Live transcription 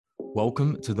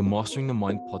Welcome to the Mastering the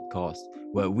Mind podcast,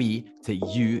 where we take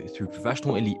you through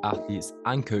professional elite athletes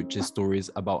and coaches' stories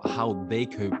about how they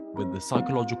cope with the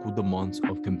psychological demands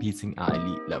of competing at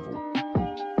elite level.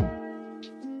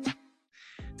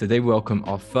 Today, we welcome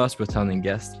our first returning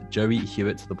guest, Joey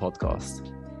Hewitt, to the podcast.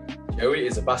 Joey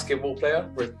is a basketball player,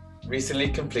 recently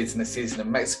completing a season in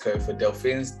Mexico for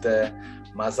Delfines de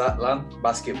Mazatlan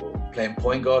basketball, playing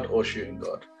point guard or shooting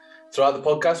guard. Throughout the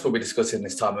podcast, we'll be discussing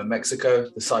his time in Mexico,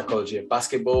 the psychology of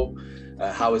basketball,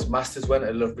 how his master's went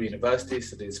at Loughborough University,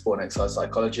 studying sport and exercise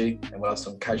psychology, and we'll have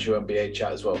some casual NBA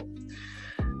chat as well.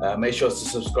 Make sure to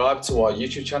subscribe to our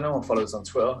YouTube channel and follow us on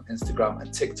Twitter, Instagram,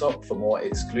 and TikTok for more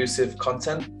exclusive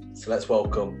content. So let's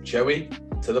welcome Joey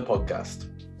to the podcast.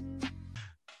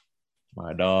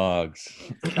 My dogs.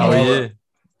 How are you?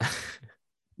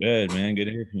 Good, man. Good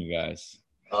to hear from you guys.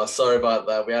 Oh, sorry about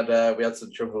that. We had some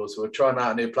troubles. We were trying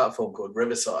out a new platform called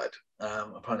Riverside.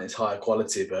 Apparently it's higher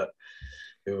quality, but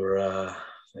we were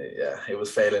it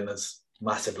was failing us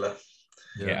massively.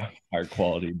 Yeah, higher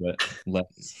quality, but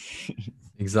less.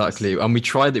 Exactly. And we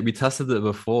tried it. We tested it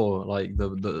before, like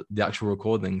the actual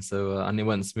recording. So and it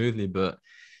went smoothly, but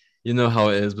you know how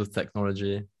it is with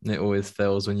technology. It always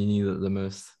fails when you need it the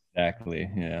most.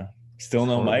 Exactly. Yeah. Still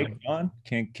no mic, John?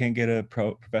 Can't get a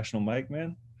professional mic,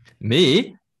 man?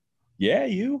 Me? Yeah,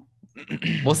 you.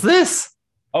 What's this?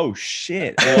 Oh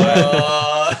shit!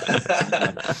 I've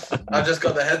just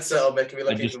got the headset on, making me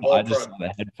look even more I just saw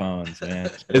the headphones, man.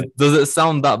 Does it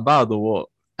sound that bad or what?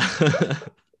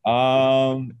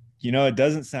 It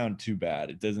doesn't sound too bad.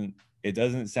 It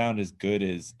doesn't sound as good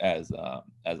as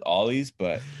Ollie's,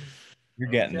 but you're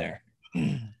getting there.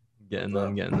 Getting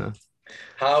there.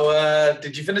 How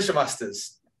did you finish your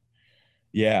masters?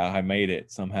 Yeah, I made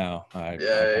it somehow.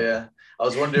 Yeah. I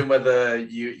was wondering whether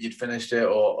you'd finished it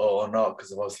or not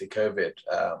because of obviously COVID.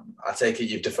 I take it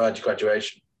you've deferred your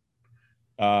graduation.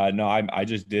 No, I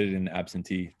just did it in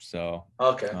absentee. So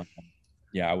okay.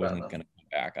 I wasn't gonna come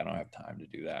back. I don't have time to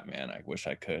do that, man. I wish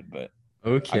I could, but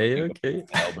okay.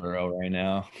 Elborough right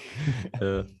now.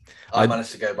 I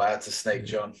managed to go back to Snake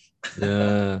John.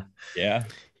 Yeah.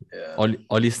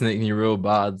 Ollie snaked me real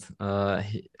bad.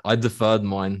 I deferred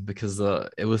mine because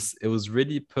it was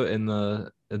really put in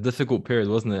a difficult period,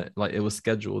 wasn't it? Like it was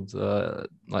scheduled a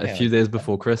few days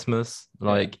before Christmas.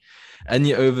 Like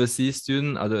any overseas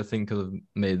student, I don't think could have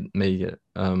made it.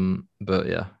 But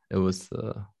yeah, it was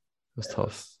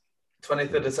tough.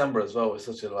 20th of December as well was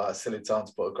such a silly time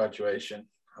to put a graduation.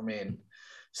 I mean,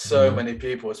 so many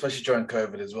people, especially during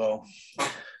COVID as well.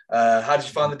 How did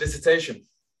you find the dissertation?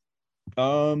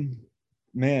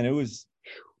 Man, it was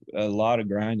a lot of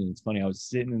grinding. It's funny. I was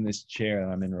sitting in this chair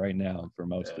that I'm in right now for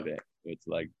most of it. It's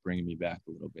like bringing me back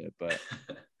a little bit, but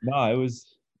no, it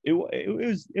was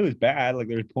bad. Like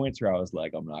there's points where I was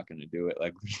like, I'm not going to do it.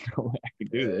 Like there's no way I can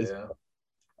do this. Yeah.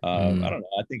 I don't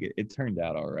know. I think it turned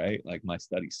out all right. Like my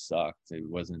study sucked. It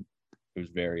was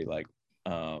very like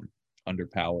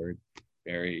underpowered,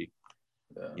 very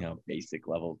basic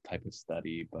level type of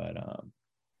study, but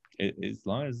as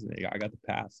long as I got the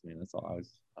pass, man, that's all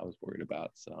I was worried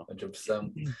about. So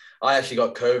 100%. I actually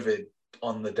got COVID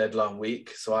on the deadline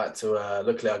week, so I had to.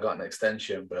 Luckily, I got an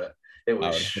extension, but it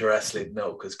was stressfully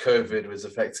nuts because COVID was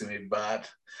affecting me bad.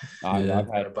 I've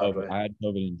had COVID. I had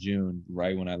COVID in June,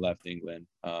 right when I left England.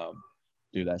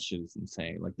 Dude, that shit is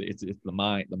insane. Like it's the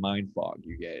mind fog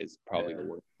you get is probably the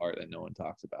worst part that no one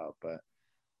talks about. But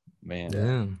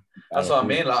man, that's what I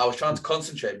mean. Like I was trying to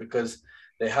concentrate because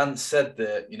they hadn't said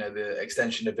that the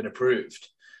extension had been approved.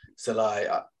 So like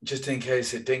just in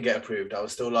case it didn't get approved, I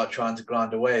was still like trying to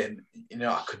grind away, and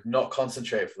I could not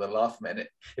concentrate for the life of me.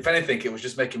 If anything, it was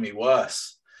just making me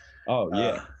worse. Oh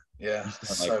yeah.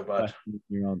 So bad.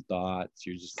 Your own thoughts.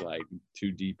 You're just like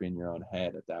too deep in your own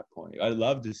head at that point. I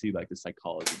love to see like the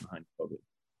psychology behind COVID.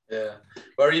 Yeah.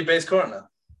 Where are you based currently?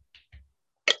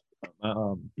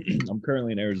 I'm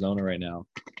currently in Arizona right now.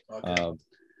 Okay.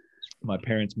 My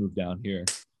parents moved down here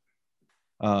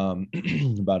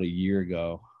about a year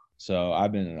ago. So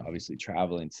I've been obviously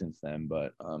traveling since then,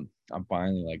 but I'm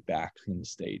finally like back in the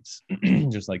States,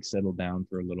 just like settled down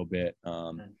for a little bit.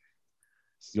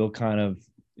 Still kind of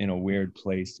in a weird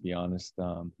place, to be honest.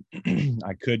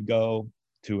 I could go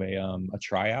to a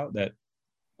tryout that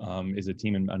is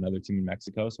another team in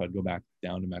Mexico. So I'd go back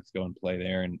down to Mexico and play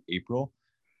there in April.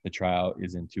 The tryout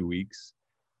is in 2 weeks,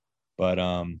 but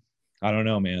I don't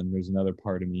know, man. There's another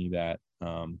part of me that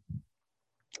kind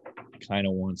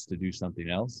of wants to do something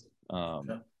else.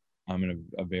 I'm in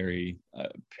a very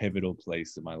pivotal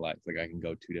place in my life. Like I can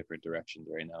go two different directions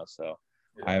right now. So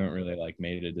I haven't really like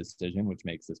made a decision, which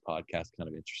makes this podcast kind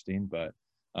of interesting. But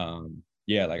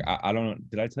yeah, like I don't know.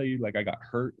 Did I tell you like I got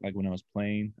hurt like when I was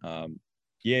playing?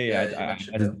 Yeah.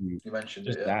 You mentioned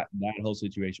just it. Yeah. that whole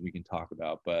situation we can talk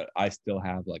about, but I still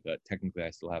have like technically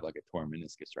I still have like a torn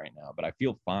meniscus right now, but I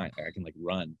feel fine. Like, I can like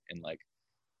run and like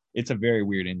it's a very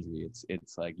weird injury.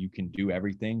 It's like you can do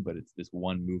everything, but it's this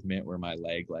one movement where my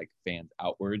leg like fans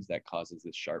outwards that causes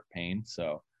this sharp pain.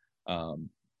 So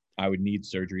I would need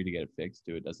surgery to get it fixed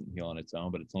too. It doesn't heal on its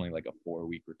own, but it's only like a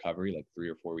 4-week recovery, like 3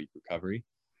 or 4 week recovery.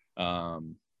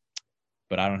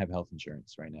 But I don't have health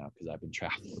insurance right now because I've been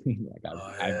traveling. Like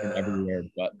I've been everywhere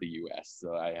but the US.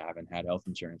 So I haven't had health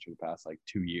insurance for the past like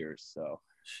 2 years. So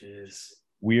jeez.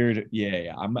 Weird.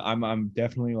 Yeah. I'm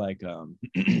definitely like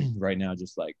right now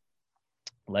just like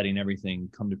letting everything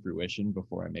come to fruition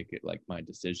before I make it like my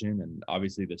decision. And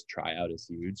obviously this tryout is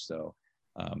huge. So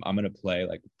I'm gonna play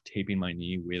like taping my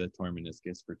knee with a torn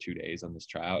meniscus for 2 days on this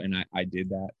tryout. And I did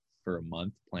that for a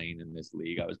month playing in this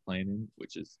league I was playing in,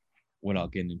 which is what I'll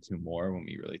get into more when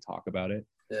we really talk about it.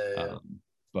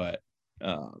 But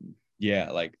yeah,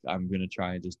 like I'm gonna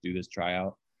try and just do this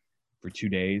tryout for 2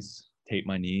 days, tape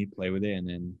my knee, play with it, and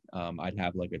then I'd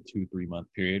have like a 2-3 month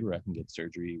period where I can get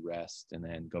surgery, rest, and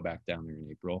then go back down there in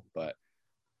April. But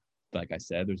like I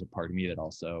said, there's a part of me that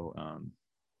also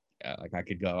like I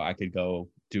could go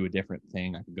do a different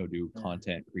thing. I could go do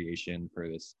content creation for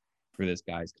this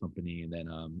guy's company, and then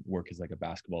work as like a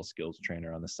basketball skills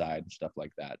trainer on the side and stuff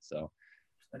like that. So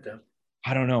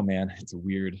I don't know, man. It's a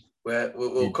weird.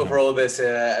 We'll cover all this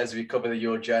as we cover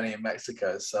your journey in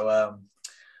Mexico. So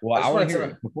well, I want to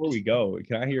hear before we go.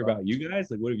 Can I hear about you guys?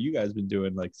 Like, what have you guys been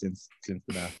doing like since the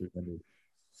Masters ended?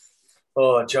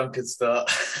 Oh, John could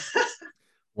start.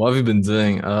 What have you been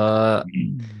doing?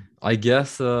 I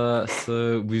guess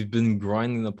so we've been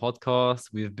grinding the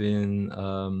podcast. We've been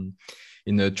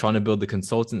trying to build the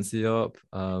consultancy up.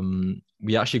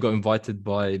 We actually got invited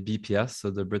by BPS, so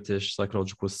the British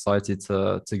Psychological Society,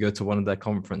 to go to one of their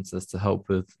conferences to help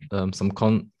with some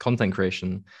content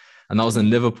creation. And that was in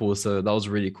Liverpool, so that was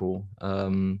really cool.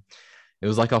 It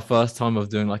was like our first time of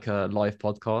doing like a live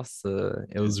podcast.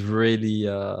 It was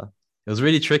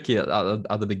really tricky at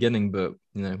the beginning, but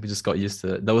we just got used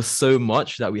to it. There was so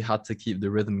much that we had to keep the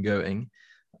rhythm going,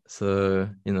 so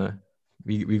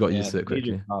we got used to it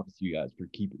quickly. Props to you guys for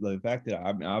keeping the fact that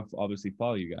I've obviously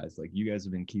followed you guys. Like you guys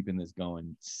have been keeping this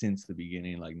going since the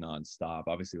beginning, like nonstop.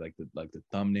 Obviously, like the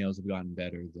thumbnails have gotten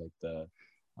better. Like the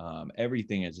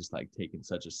everything has just like taken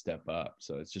such a step up.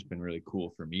 So it's just been really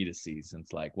cool for me to see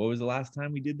since like what was the last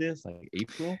time we did this? Like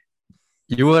April.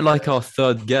 You were like our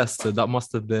third guest, so that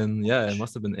must have been it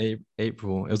must have been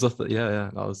April. It was that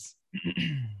was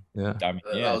that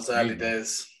was early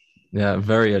days. Yeah,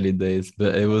 very early days,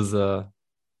 but it was it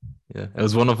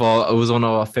was one of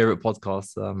our favorite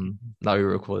podcasts that we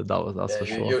recorded. That's for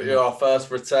sure. You're our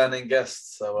first returning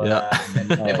guest, so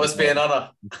it must be an honor.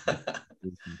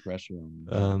 Some pressure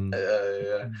on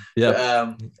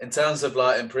in terms of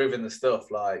like improving the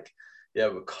stuff, like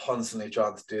we're constantly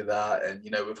trying to do that, and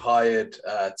we've hired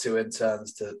 2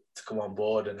 interns to come on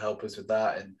board and help us with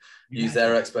that and use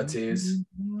their expertise.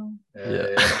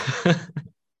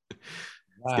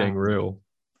 It's getting real.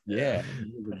 Yeah,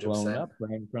 blowing up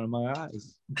right in front of my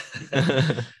eyes.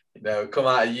 Come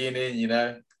out of uni,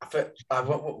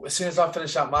 as soon as I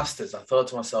finished that masters, I thought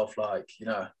to myself, like,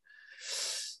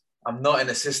 I'm not in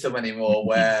a system anymore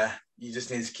where you just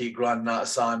need to keep grinding out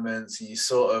assignments, and you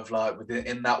sort of like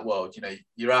in that world,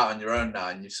 you're out on your own now,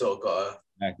 and you've sort of got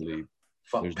to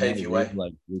pave your way.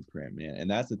 Like blueprint, man,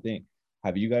 and that's the thing.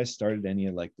 Have you guys started any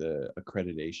of like the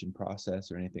accreditation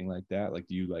process or anything like that? Like,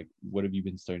 what have you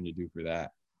been starting to do for that?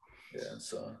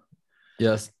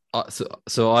 Yes.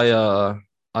 So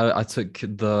I took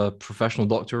the professional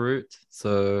doctor route.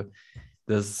 So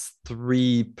there's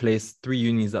 3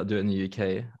 unis that do it in the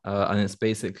UK, and it's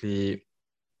basically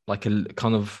like a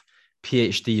kind of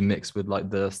PhD mixed with like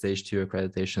the stage 2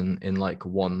 accreditation in like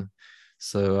one.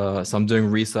 So I'm doing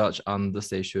research and the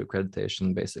stage 2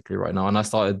 accreditation basically right now, and I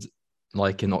started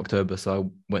like in October, so I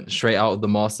went straight out of the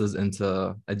masters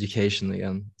into education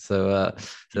again. So that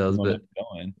was a bit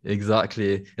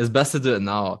exactly. It's best to do it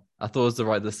now. I thought it was the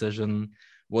right decision.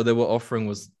 What they were offering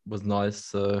was nice.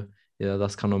 So yeah,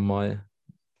 that's kind of my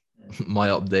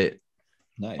update.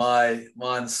 Nice.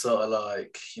 Mine's sort of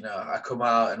like, I come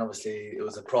out and obviously it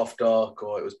was a prof doc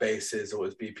or it was bases or it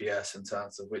was BPS in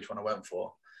terms of which one I went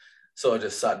for. So I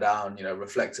just sat down,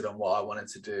 reflected on what I wanted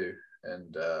to do,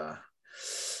 and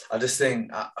I just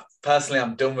think, personally,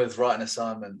 I'm done with writing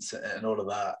assignments and all of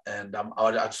that, and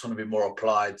I just want to be more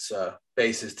applied. So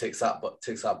basis ticks that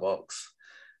box,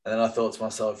 and then I thought to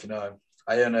myself,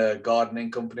 I own a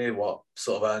gardening company. What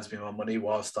sort of earns me my money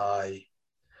whilst I,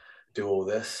 do all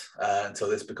this until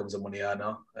this becomes a money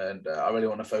earner. And I really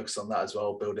want to focus on that as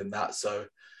well, building that. So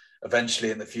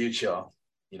eventually in the future,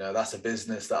 you know, that's a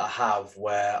business that I have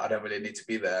where I don't really need to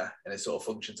be there, and it sort of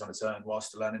functions on its own whilst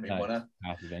still earning me money.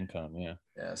 Passive income, yeah.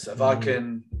 Yeah. So if I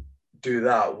can do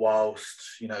that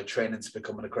whilst, you know, training to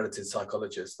become an accredited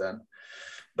psychologist, then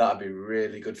that'd be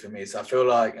really good for me. So I feel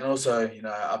like, and also, you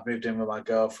know, I've moved in with my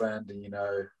girlfriend, and, you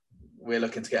know, we're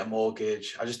looking to get a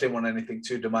mortgage. I just didn't want anything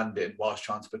too demanding whilst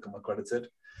trying to become accredited.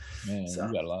 Man, so,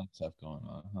 you got a lot of stuff going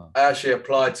on, huh? I actually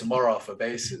applied tomorrow for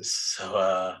basis.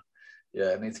 So,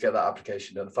 yeah, I need to get that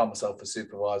application done. I found myself a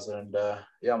supervisor, and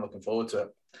yeah, I'm looking forward to it.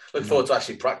 Looking forward to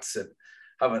actually practicing.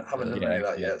 Haven't done any of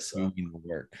that yet. So doing the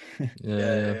work.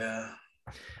 yeah.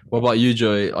 What about you,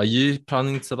 Joey? Are you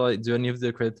planning to like do any of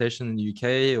the accreditation in the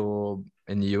UK or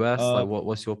in the US? Like,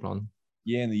 what's your plan?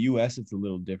 Yeah, in the US, it's a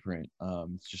little different.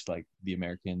 It's just like the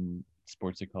American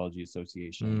Sports Psychology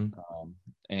Association,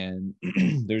 and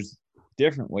there's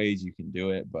different ways you can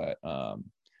do it, but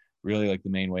really, like, the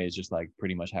main way is just like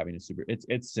pretty much having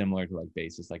it's similar to like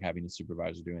basis, like having a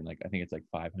supervisor doing, like, I think it's like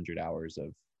 500 hours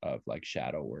of like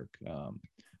shadow work.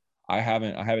 I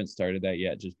haven't started that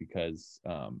yet, just because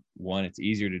one, it's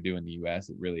easier to do in the US.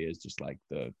 It really is just like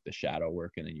the shadow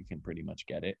work, and then you can pretty much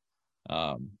get it.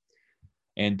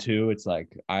 And two, it's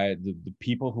like the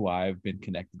people who I've been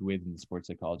connected with in the sports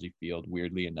psychology field,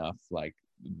 weirdly enough, like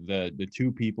the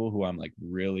two people who I'm like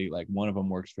really like, one of them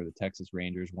works for the Texas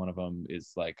Rangers. One of them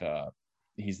is like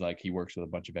he works with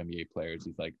a bunch of NBA players.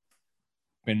 He's like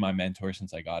been my mentor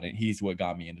since I got it. He's what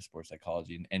got me into sports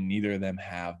psychology, and neither of them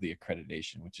have the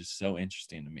accreditation, which is so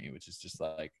interesting to me, which is just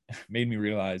like made me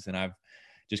realize, and I've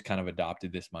just kind of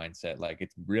adopted this mindset. Like,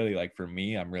 it's really like, for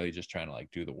me, I'm really just trying to like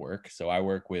do the work. So I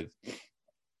work with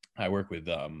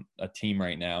a team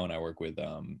right now, and I work with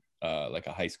like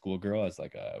a high school girl as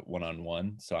like a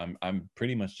one-on-one. So I'm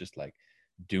pretty much just like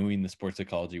doing the sports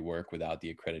psychology work without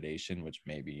the accreditation, which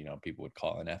maybe, you know, people would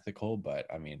call unethical, but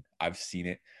I mean, I've seen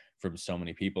it from so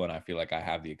many people, and I feel like I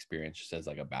have the experience just as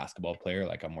like a basketball player.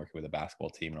 Like, I'm working with a basketball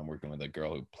team, and I'm working with a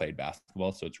girl who played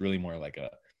basketball. So it's really more like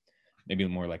maybe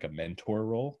more like a mentor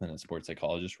role than a sports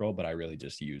psychologist role, but I really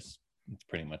just it's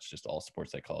pretty much just all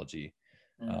sports psychology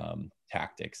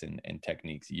tactics and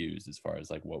techniques used as far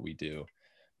as like what we do.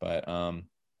 But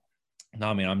no,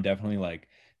 I mean, I'm definitely like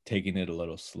taking it a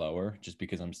little slower, just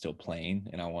because I'm still playing,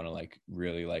 and I want to like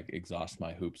really like exhaust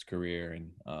my hoops career,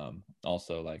 and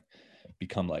also like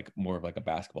become like more of like a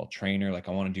basketball trainer. Like,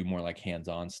 I want to do more like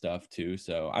hands-on stuff too.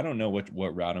 So I don't know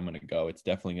what route I'm going to go. It's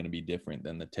definitely going to be different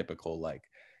than the typical like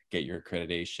get your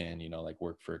accreditation, you know, like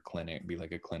work for a clinic, be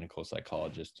like a clinical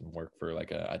psychologist and work for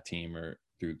like a team, or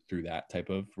through that type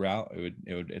of route.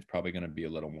 It's probably going to be a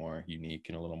little more unique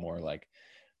and a little more like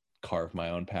carve my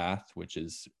own path, which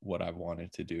is what I've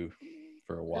wanted to do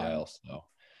for a while. So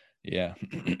yeah.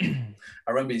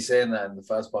 I remember you saying that in the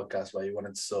first podcast, where you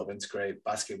wanted to sort of integrate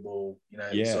basketball, you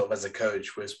know, sort of as a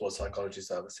coach with sports psychology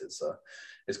services. So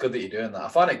it's good that you're doing that. I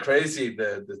find it crazy,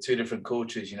 the two different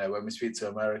cultures, you know, when we speak to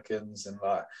Americans and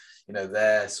like, you know,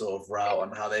 their sort of route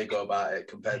and how they go about it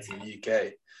compared to the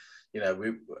UK. You know, we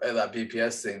at that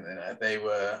BPS thing, you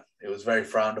know, it was very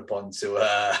frowned upon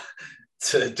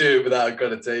to do it without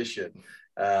accreditation.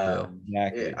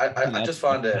 Exactly. I just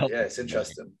find it, it's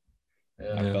interesting.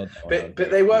 Yeah. But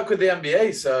they work with the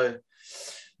NBA, so,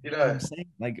 you know, I'm saying,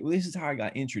 like, this is how I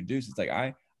got introduced. It's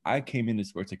like I came into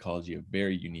sports psychology a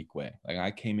very unique way. Like,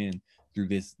 I came in through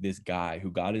this guy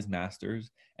who got his master's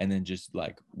and then just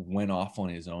like went off on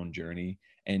his own journey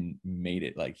and made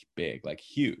it like big, like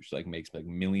huge, like makes like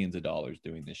millions of dollars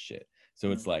doing this shit.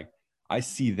 So it's like, I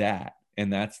see that,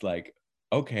 and that's like,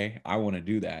 okay, I want to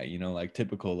do that, you know, like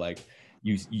typical, like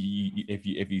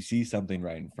if you see something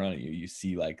right in front of you, you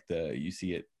see like you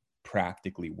see it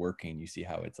practically working, you see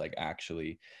how it's like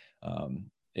actually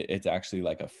it's actually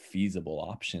like a feasible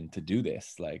option to do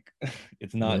this. Like,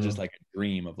 it's not just like a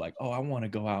dream of like, oh, I want to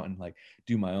go out and like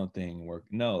do my own thing and work.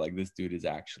 No, like, this dude is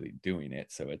actually doing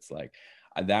it. So it's like,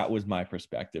 that was my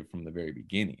perspective from the very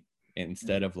beginning.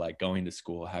 Instead of like going to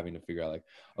school, having to figure out like,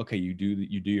 okay, you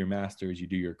do your master's, you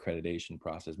do your accreditation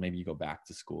process, maybe you go back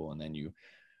to school, and then you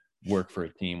work for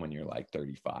a team when you're like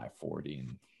 35, 40,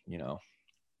 and, you know,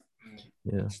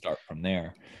 start from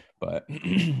there. But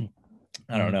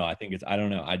I don't know. I don't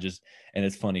know. And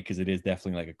it's funny because it is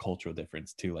definitely like a cultural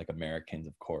difference too. Like, Americans,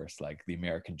 of course, like the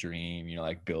American dream, you know,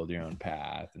 like build your own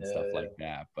path and stuff like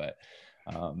that. But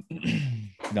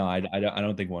no, I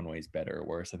don't think one way is better or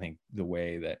worse. I think the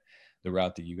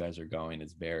route that you guys are going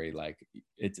is very like,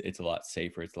 it's a lot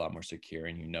safer. It's a lot more secure,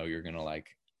 and, you know, you're going to like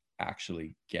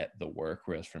actually get the work.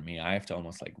 Whereas for me, I have to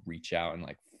almost like reach out and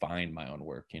like find my own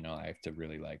work. You know, I have to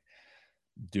really like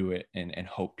do it and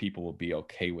hope people will be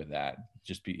okay with that,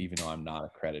 just be, even though I'm not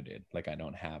accredited, like I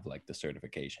don't have like the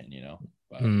certification, you know.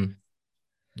 But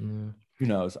who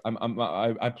knows?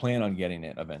 I plan on getting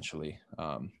it eventually.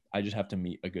 I just have to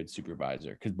meet a good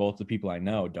supervisor, because both the people I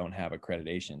know don't have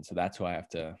accreditation, so that's who I have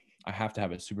to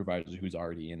have a supervisor who's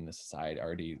already in the society,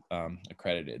 already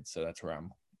accredited. So that's where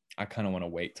I kind of want to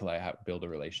wait till I build a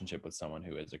relationship with someone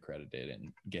who is accredited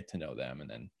and get to know them, and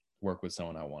then work with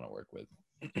someone I want to work with.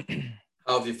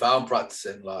 How have you found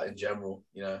practicing, like in general?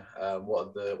 You know,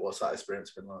 what's that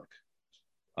experience been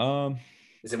like?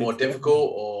 Is it more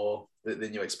difficult or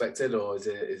than you expected, or is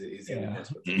it easier than you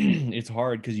expected? It's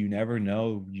hard because you never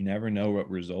know what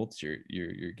results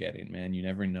you're getting, man. You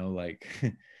never know, like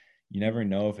you never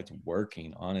know if it's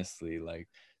working, honestly. Like,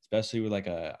 especially with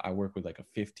I work with like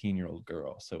a 15-year-old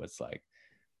girl, so it's like,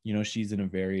 you know, she's in a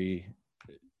very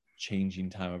changing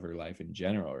time of her life in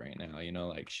general right now. You know,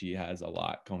 like she has a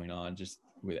lot going on just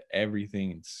with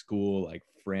everything in school, like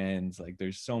friends, like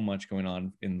there's so much going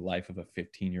on in the life of a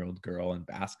 15-year-old girl, and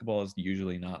basketball is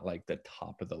usually not like the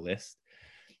top of the list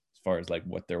as far as like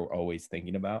what they're always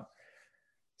thinking about.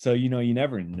 So, you know, you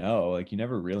never know, like you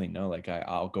never really know. Like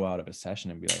I'll go out of a session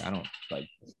and be like,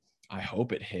 I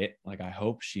hope it hit. Like, I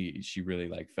hope she really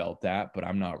like felt that, but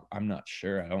I'm not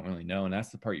sure. I don't really know. And that's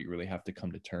the part you really have to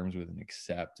come to terms with and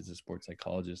accept as a sports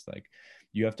psychologist. Like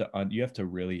you have to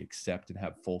really accept and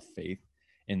have full faith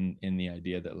in the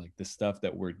idea that like the stuff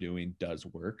that we're doing does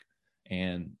work.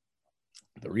 And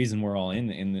the reason we're all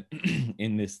in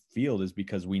this field is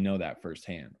because we know that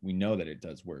firsthand. We know that it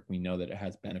does work. We know that it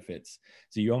has benefits.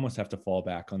 So you almost have to fall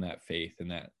back on that faith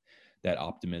and that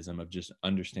optimism of just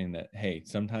understanding that, hey,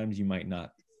 sometimes you might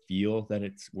not feel that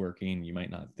it's working. You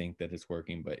might not think that it's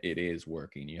working, but it is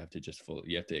working. You have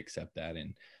to accept that.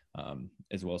 And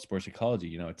as well as sports psychology,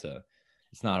 you know,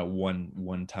 it's not a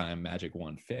one time magic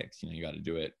one fix. You know, you got to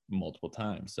do it multiple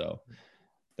times. So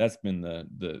that's been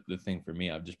the thing for me.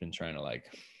 I've just been trying to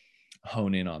like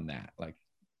hone in on that. Like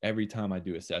every time I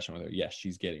do a session with her, yes,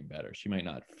 she's getting better. She might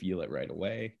not feel it right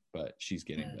away, but she's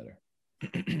getting better.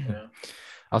 Yeah.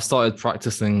 I've started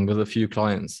practicing with a few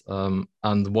clients, and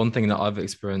one thing that I've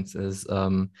experienced is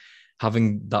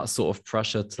having that sort of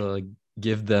pressure to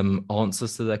give them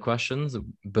answers to their questions,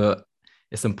 but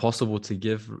it's impossible to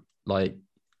give like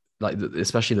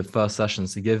especially the first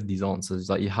sessions to give these answers.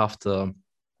 Like you have to,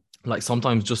 like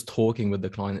sometimes just talking with the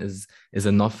client is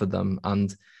enough for them,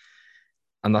 and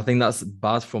I think that's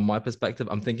bad from my perspective.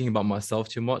 I'm thinking about myself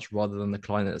too much rather than the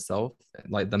client itself,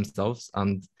 like themselves,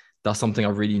 and that's something I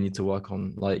really need to work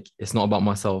on. Like it's not about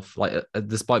myself. Like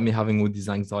despite me having all these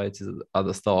anxieties at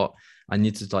the start, I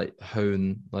need to like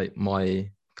hone like my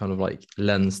kind of like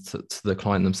lens to the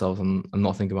client themselves and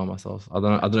not think about myself. I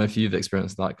don't know if you've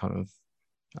experienced that kind of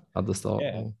at the start.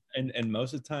 Yeah. And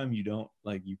most of the time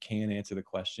you can answer the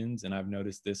questions. And I've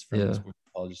noticed this from the sports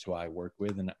psychologist who I work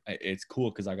with. And it's cool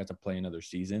because I got to play another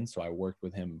season. So I worked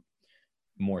with him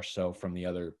more so from the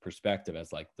other perspective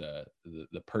as like the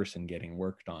person getting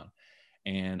worked on.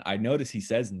 And I notice he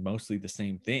says mostly the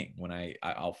same thing when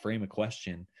I'll frame a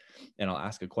question and I'll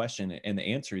ask a question, and the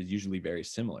answer is usually very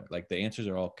similar. Like the answers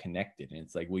are all connected, and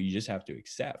it's like, well, you just have to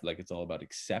accept. Like it's all about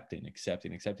accepting.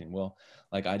 Well,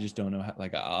 like I just don't know how.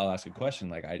 Like I'll ask a question,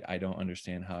 like I don't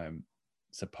understand how I'm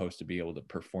supposed to be able to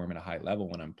perform at a high level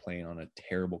when I'm playing on a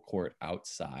terrible court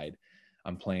outside.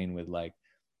 I'm playing with like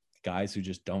guys who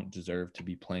just don't deserve to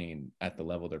be playing at the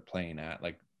level they're playing at.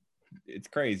 Like it's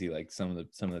crazy. Like some of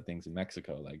the things in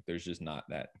Mexico, like there's just not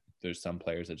that. There's some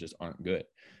players that just aren't good.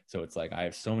 So it's like I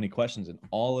have so many questions, and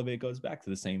all of it goes back to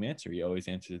the same answer. You always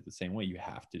answer it the same way. You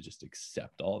have to just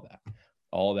accept all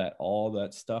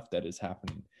that stuff that is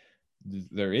happening.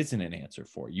 There isn't an answer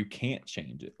for. You can't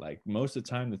change it. Like most of the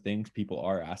time, the things people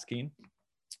are asking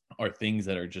are things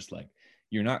that are just like,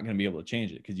 you're not going to be able to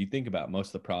change it. Because you think about most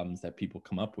of the problems that people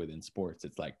come up with in sports,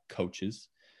 it's like coaches,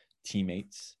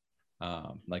 teammates,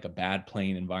 like a bad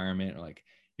playing environment, or like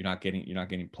you're not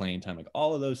getting playing time. Like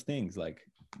all of those things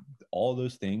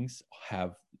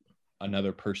have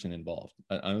another person involved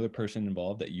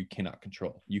that you cannot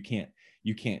control. You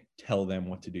can't tell them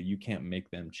what to do. You can't make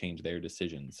them change their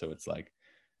decisions. So it's like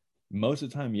most of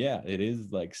the time, yeah, it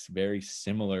is like very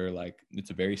similar. Like it's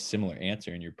a very similar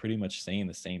answer, and you're pretty much saying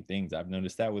the same things. I've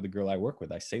noticed that with the girl I work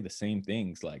with. I say the same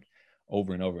things like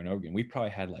over and over and over again. We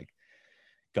probably had like,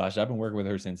 gosh, I've been working with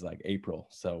her since like April.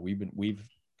 So we've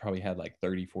probably had like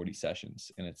 30-40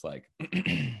 sessions, and it's like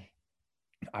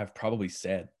I've probably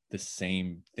said the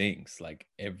same things like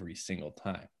every single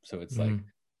time. So it's like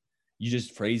you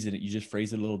just phrase it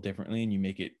a little differently, and you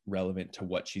make it relevant to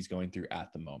what she's going through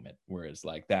at the moment. Whereas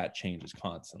like that changes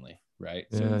constantly, right?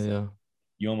 So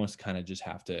you almost kind of just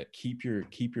have to keep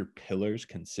your pillars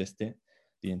consistent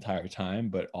the entire time,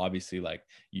 but obviously like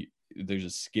there's a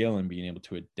skill in being able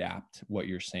to adapt what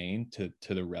you're saying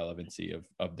to the relevancy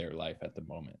of their life at the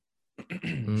moment.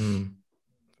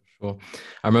 Sure.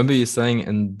 I remember you saying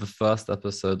in the first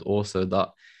episode also that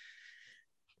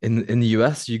in the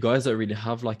US, you guys don't really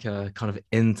have like a kind of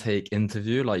intake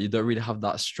interview. Like you don't really have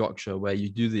that structure where you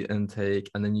do the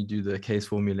intake and then you do the case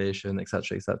formulation,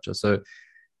 etc., etc. So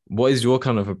what is your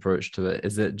kind of approach to it?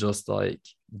 Is it just like,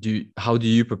 how do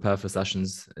you prepare for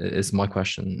sessions? Is my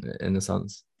question in a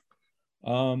sense.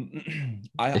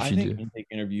 I think intake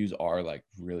interviews are like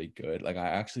really good. Like I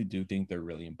actually do think they're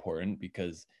really important,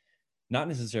 because not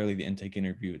necessarily the intake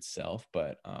interview itself,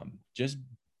 but just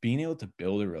being able to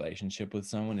build a relationship with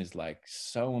someone is like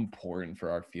so important for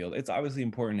our field. It's obviously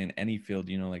important in any field,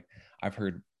 you know, like I've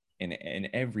heard in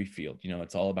every field, you know,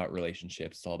 it's all about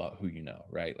relationships. It's all about who you know,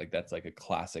 right? Like that's like a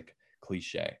classic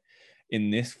cliche. In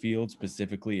this field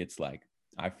specifically, it's like,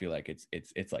 I feel like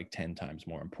it's like 10 times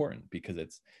more important, because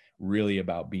it's really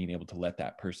about being able to let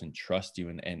that person trust you,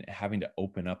 and having to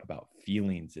open up about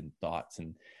feelings and thoughts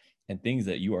and things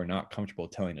that you are not comfortable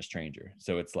telling a stranger.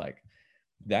 So it's like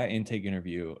that intake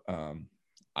interview.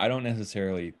 I don't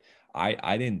necessarily,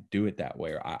 I didn't do it that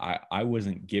way, or I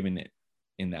wasn't given it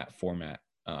in that format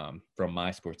from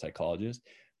my sports psychologist,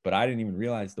 but I didn't even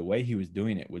realize the way he was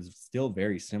doing it was still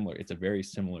very similar. It's a very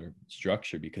similar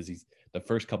structure, because the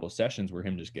first couple of sessions were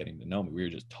him just getting to know me. We were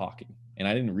just talking, and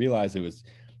I didn't realize it was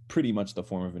pretty much the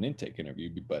form of an intake interview,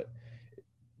 but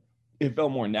it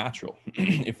felt more natural.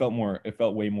 It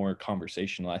felt way more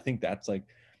conversational. I think that's like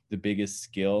the biggest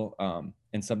skill,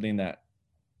 and something that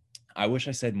I wish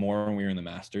I said more when we were in the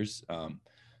masters.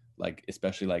 Like,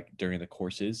 especially like during the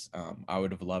courses, I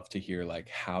would have loved to hear like,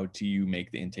 how do you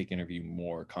make the intake interview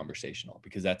more conversational?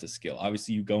 Because that's a skill.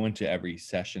 Obviously you go into every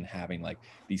session having like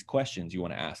these questions you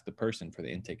want to ask the person for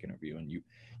the intake interview, and you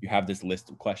have this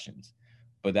list of questions,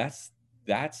 but that's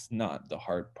not the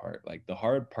hard part. Like the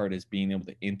hard part is being able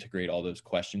to integrate all those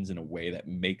questions in a way that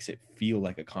makes it feel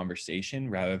like a conversation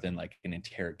rather than like an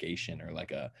interrogation or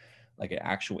like an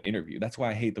actual interview. That's why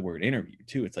I hate the word interview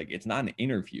too. It's like, it's not an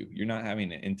interview. You're not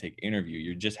having an intake interview.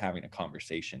 You're just having a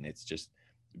conversation. It's just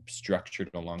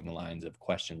structured along the lines of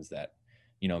questions that,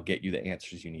 you know, get you the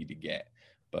answers you need to get.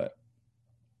 But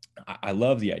I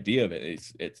love the idea of it.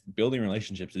 It's building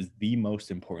relationships is the most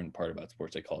important part about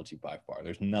sports psychology by far.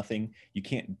 There's nothing, you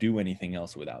can't do anything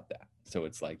else without that. So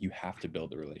it's like, you have to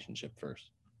build a relationship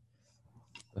first.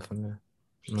 Definitely.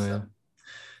 Yeah.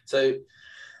 So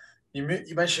you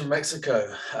mentioned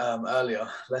Mexico earlier.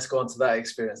 Let's go on to that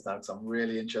experience now, because I'm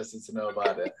really interested to know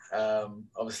about it.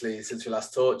 Obviously, since we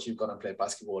last talked, you've gone and played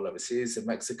basketball overseas in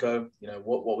Mexico. You know,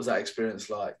 what was that experience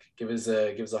like? Give us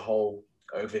a whole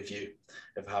overview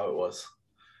of how it was.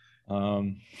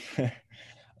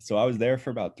 So I was there for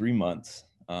about 3 months.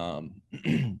 A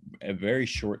very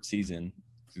short season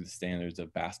through the standards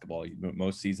of basketball.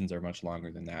 Most seasons are much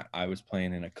longer than that. I was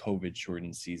playing in a COVID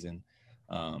shortened season.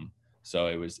 So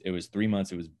it was 3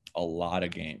 months. It was a lot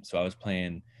of games. So I was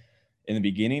playing in the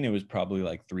beginning, it was probably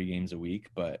like 3 games a week,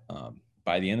 but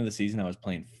by the end of the season, I was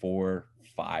playing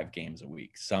 4-5 games a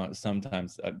week. So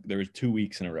sometimes there was 2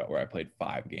 weeks in a row where I played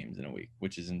 5 games in a week,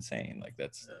 which is insane. Like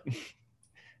that's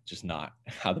just not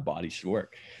how the body should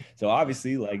work. So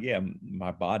obviously, like, yeah,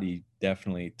 my body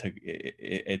definitely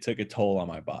it took a toll on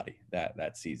my body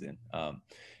that season.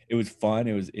 It was fun.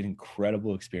 It was an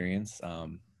incredible experience.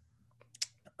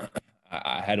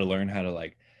 I had to learn how to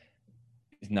like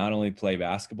not only play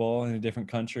basketball in a different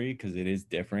country, because it is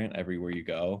different everywhere you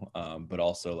go, but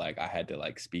also like I had to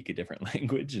like speak a different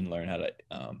language and learn how to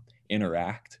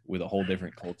interact with a whole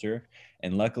different culture.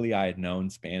 And luckily I had known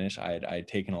Spanish. I had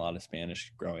taken a lot of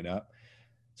Spanish growing up,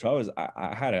 so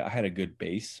I had a good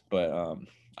base, but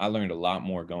I learned a lot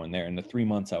more going there. In the 3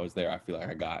 months I was there, I feel like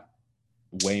I got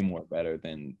way more better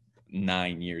than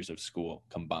 9 years of school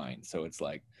combined. So it's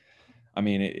like, I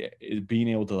mean, it being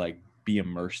able to like be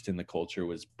immersed in the culture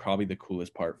was probably the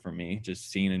coolest part for me,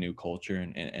 just seeing a new culture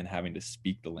and having to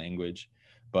speak the language.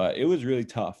 But it was really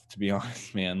tough, to be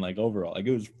honest, man. Like overall, like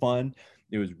it was fun.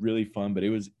 It was really fun, but it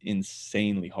was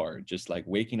insanely hard. Just like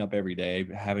waking up every day,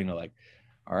 having to like,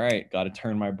 all right, got to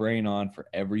turn my brain on for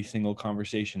every single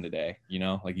conversation today. You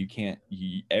know, like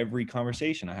every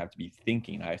conversation I have to be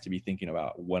thinking. I have to be thinking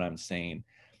about what I'm saying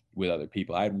with other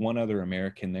people. I had one other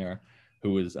American there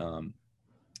who was,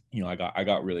 you know, I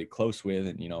got really close with,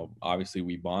 and, you know, obviously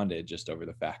we bonded just over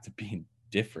the fact of being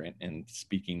different, and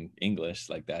speaking English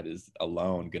like that is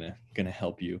alone gonna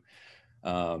help you.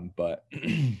 But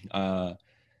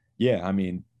yeah, I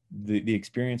mean, the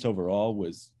experience overall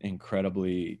was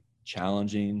incredibly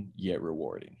challenging yet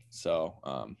rewarding. So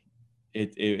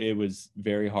it was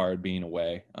very hard being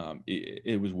away.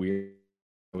 It was weird.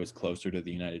 I was closer to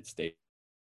the United States,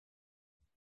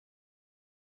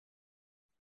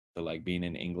 so like being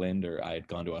in England, or I had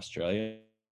gone to Australia.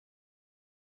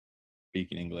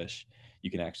 Speaking English,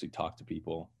 you can actually talk to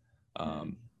people.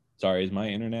 Sorry, is my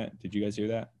internet? Did you guys hear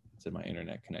that? Said my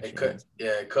internet connection.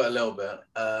 It cut a little bit,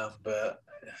 but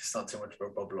it's not too much of a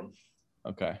problem.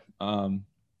 Okay.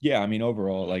 Yeah, I mean,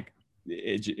 overall, like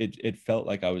it felt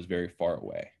like I was very far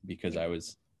away because I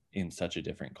was in such a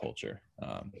different culture.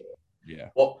 Yeah.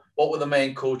 What were the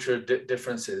main culture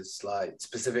differences, like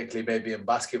specifically maybe in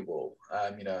basketball?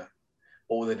 You know,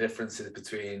 what were the differences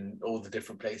between all the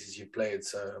different places you played?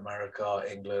 So America,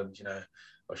 England, you know,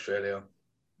 Australia.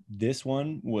 This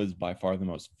one was by far the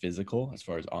most physical as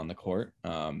far as on the court.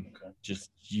 Just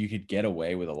you could get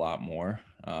away with a lot more.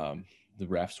 The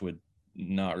refs would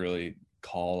not really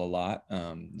call a lot.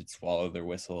 They'd swallow their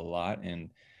whistle a lot, and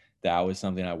that was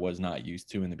something I was not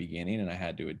used to in the beginning, and I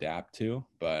had to adapt to.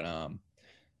 But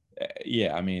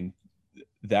yeah, I mean,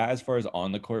 that as far as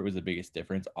on the court was the biggest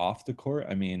difference. Off the court,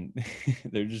 I mean,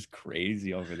 they're just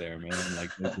crazy over there, man. Like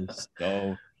they're just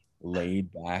so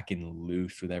laid back and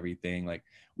loose with everything. Like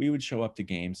we would show up to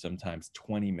games sometimes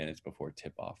 20 minutes before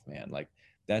tip off, man. Like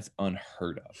that's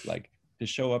unheard of. Like to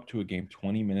show up to a game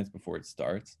 20 minutes before it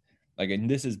starts. Like, and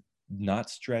this is not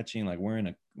stretching. Like we're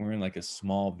in like a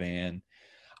small van.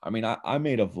 I mean, I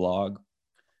made a vlog.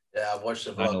 Yeah, I watched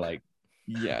the vlog. Like,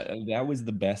 yeah, that was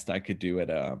the best I could do at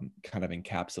kind of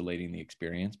encapsulating the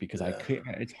experience, because I could.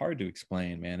 It's hard to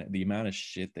explain, man. The amount of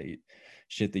shit that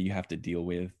you have to deal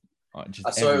with.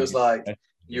 I saw it was like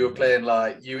you were playing,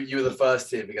 like you were the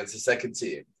first team against the second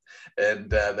team,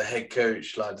 and the head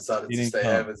coach like decided to stay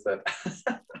home instead.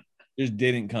 Just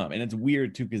didn't come, and it's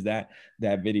weird too, because that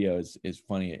video is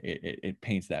funny. It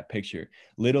paints that picture.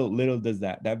 Little does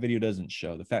that video doesn't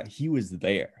show the fact he was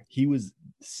there. He was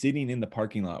sitting in the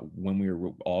parking lot when we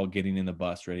were all getting in the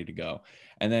bus ready to go,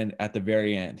 and then at the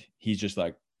very end he's just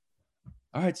like,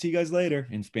 all right, see you guys later,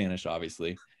 in Spanish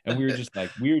obviously. And we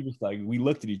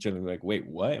looked at each other like, wait,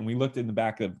 what? And we looked in the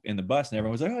bus, and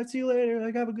everyone was like, all right, see you later,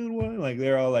 like have a good one. Like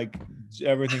they're all like,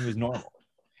 everything was normal.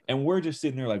 And we're just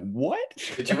sitting there like, what?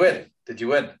 Did you win?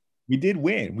 We did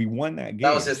win. We won that game.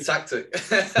 That was his tactic.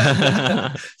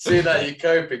 See that you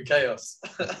cope in chaos.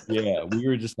 Yeah, we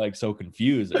were just like so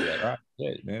confused. Like, all right,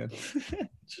 shit, man.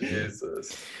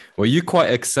 Jesus. Were you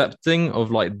quite accepting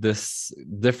of like this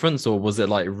difference, or was it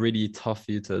like really tough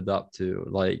for you to adapt to?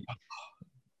 Like,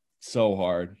 so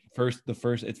hard.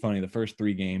 It's funny. The first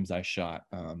 3 games I shot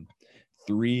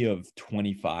 3 of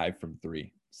 25 from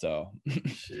 3. So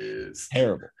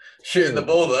terrible. Shooting the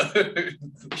ball though.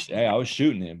 Hey, I was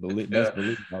shooting it. Best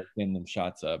believe I was getting them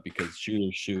shots up, because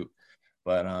shooters shoot.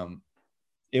 But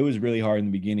it was really hard in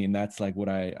the beginning. And that's like what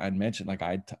I'd mentioned. Like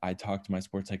I talked to my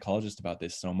sports psychologist about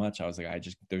this so much. I was like,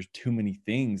 there's too many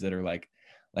things that are like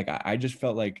I just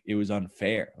felt like it was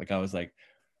unfair. Like I was like,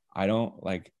 I don't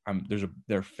like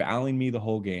they're fouling me the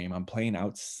whole game. I'm playing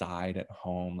outside at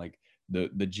home. Like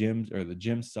the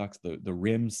gym sucks, the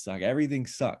rims suck, everything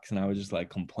sucks. And I was just like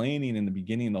complaining in the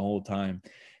beginning the whole time.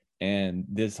 And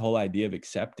this whole idea of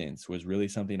acceptance was really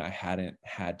something I hadn't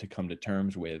had to come to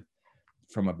terms with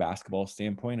from a basketball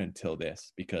standpoint until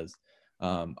this, because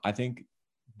I think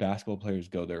basketball players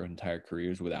go their entire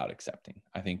careers without accepting.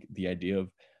 I think the idea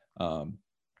of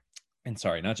and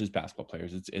sorry, not just basketball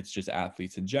players, it's just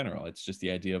athletes in general. It's just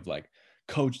the idea of like,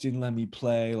 coach didn't let me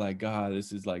play. Like, God,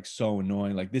 this is like so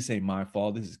annoying. Like, this ain't my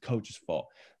fault. This is coach's fault.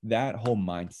 That whole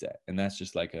mindset. And that's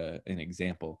just like an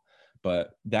example.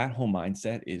 But that whole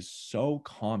mindset is so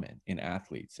common in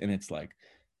athletes. And it's like,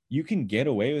 you can get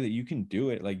away with it. You can do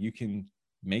it. Like, you can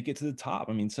make it to the top.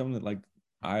 I mean, some of the, like,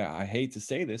 I hate to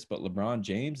say this, but LeBron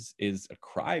James is a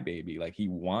crybaby. Like, he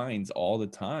whines all the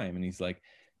time. And he's like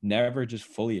never just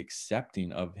fully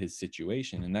accepting of his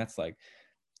situation. And that's like,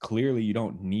 clearly you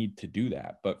don't need to do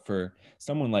that. But for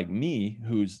someone like me,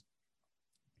 who's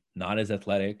not as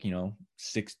athletic,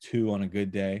 6'2" on a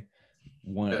good day,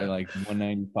 like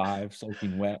 195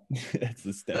 soaking wet, that's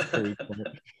the Steph Curry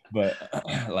quote. But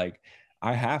like,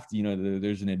 I have to,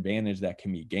 there's an advantage that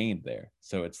can be gained there.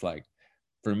 So it's like,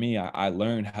 for me, I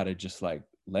learned how to just like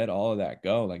let all of that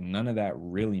go. Like, none of that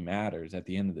really matters at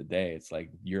the end of the day. It's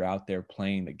like you're out there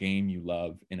playing the game you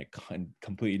love in a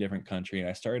completely different country. And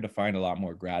I started to find a lot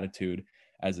more gratitude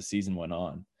as the season went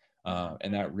on.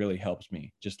 And that really helps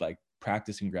me just like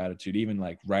practicing gratitude, even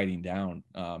like writing down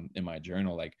in my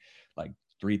journal, like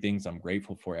 3 things I'm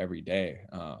grateful for every day.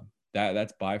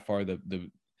 That's by far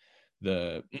the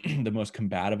the most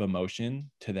combative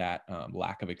emotion to that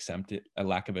lack of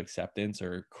acceptance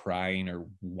or crying or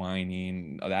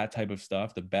whining, that type of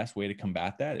stuff. The best way to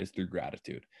combat that is through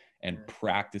gratitude and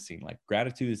practicing. Like,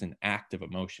 gratitude is an active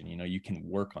emotion. You know, you can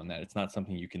work on that. It's not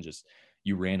something you can just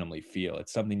randomly feel.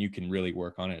 It's something you can really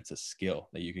work on, and it's a skill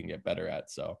that you can get better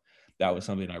at. So that was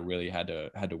something I really had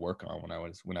to work on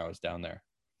when I was down there.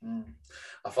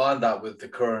 I find that with the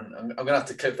current, I'm going to have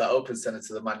to clip that up and send it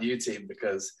to the Man U team,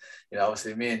 because, you know,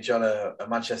 obviously me and John are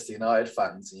Manchester United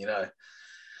fans, and, you know,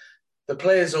 the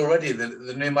players already,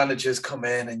 the new manager's come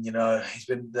in, and, you know, he's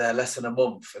been there less than a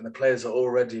month, and the players are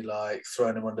already like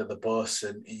throwing him under the bus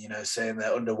and, you know, saying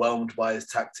they're underwhelmed by his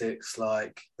tactics.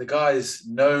 Like, the guy's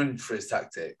known for his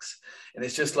tactics, and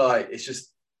it's just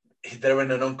they're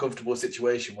in an uncomfortable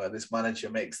situation where this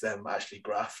manager makes them actually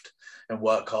graft and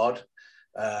work hard.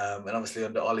 And obviously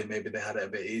under Ollie, maybe they had it a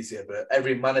bit easier, but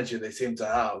every manager they seem to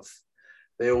have,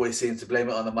 they always seem to blame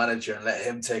it on the manager and let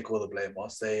him take all the blame,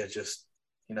 whilst they are just,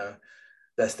 you know,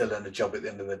 they're still in the job at the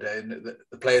end of the day. And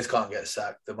the players can't get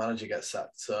sacked, the manager gets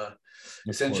sacked. So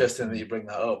it's interesting that you bring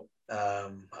that up.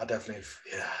 I definitely,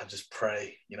 I just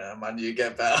pray, you know, Man U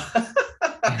get better.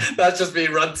 That's just me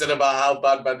ranting about how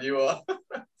bad Man U are.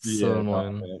 So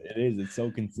annoying. It is. It's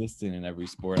so consistent in every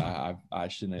sport. I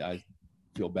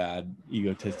feel bad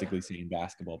egotistically saying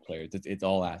basketball players. It's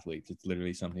all athletes. It's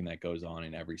literally something that goes on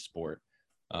in every sport.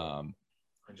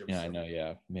 Yeah, I know.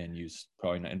 Yeah, Man U's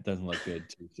probably not. It doesn't look good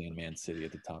to seeing Man City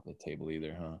at the top of the table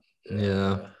either, huh?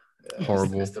 Yeah.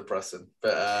 Horrible. It's depressing.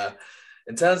 But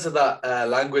in terms of that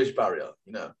language barrier,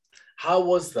 you know, how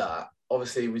was that?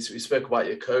 Obviously, we spoke about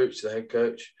your coach, the head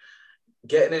coach,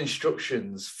 getting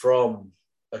instructions from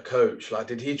a coach. Like,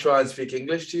 did he try and speak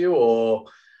English to you, or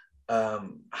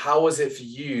how was it for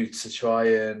you to try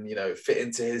and, you know, fit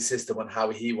into his system and how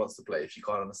he wants to play if you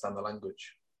can't understand the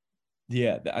language?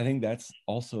 Yeah, I think that's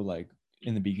also, like,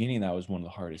 in the beginning, that was one of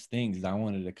the hardest things, is I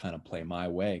wanted to kind of play my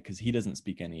way because he doesn't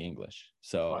speak any English.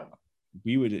 So Right.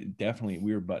 we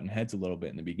were butting heads a little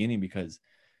bit in the beginning because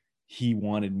he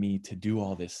wanted me to do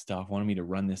all this stuff, wanted me to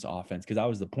run this offense, because I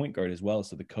was the point guard as well.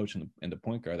 So the coach and the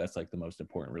point guard, that's like the most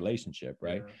important relationship,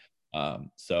 right? Yeah.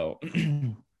 So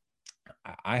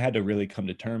I had to really come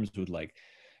to terms with, like,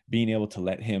 being able to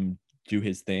let him do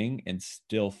his thing and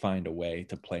still find a way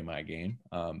to play my game.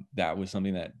 That was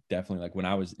something that definitely, like, when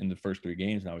I was in the first 3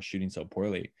 games and I was shooting so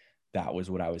poorly, that was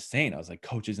what I was saying. I was like,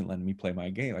 coach isn't letting me play my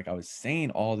game. Like, I was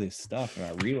saying all this stuff, and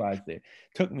I realized it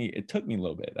took me a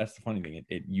little bit. That's the funny thing.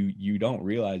 You don't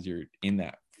realize you're in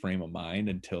that frame of mind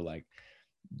until, like,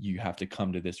 you have to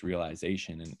come to this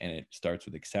realization, and it starts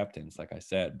with acceptance, like I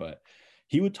said. But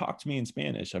he would talk to me in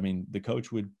Spanish. I mean, the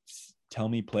coach would tell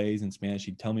me plays in Spanish.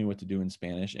 He'd tell me what to do in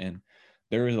Spanish. And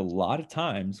there was a lot of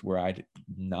times where I'd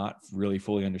not really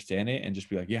fully understand it and just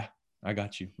be like, yeah, I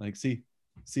got you. Like, see.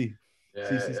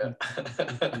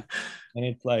 And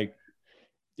it's like,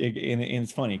 and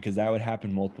it's funny because that would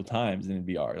happen multiple times and it'd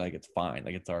be all right. Like, it's fine.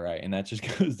 Like, it's all right. And that just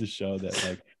goes to show that,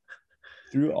 like,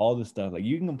 through all this stuff, like,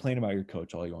 you can complain about your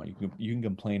coach all you want. You can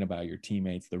complain about your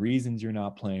teammates, the reasons you're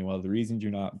not playing well, the reasons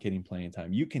you're not getting playing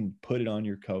time. You can put it on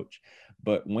your coach.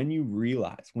 But when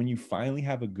you finally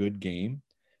have a good game,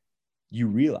 you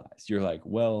realize, you're like,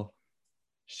 well,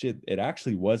 shit, it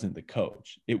actually wasn't the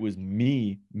coach. It was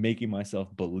me making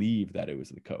myself believe that it was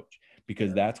the coach,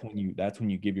 because that's when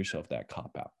you give yourself that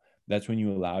cop out. That's when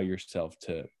you allow yourself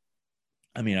to,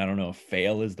 I mean, I don't know if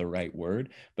fail is the right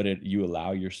word, but you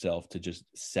allow yourself to just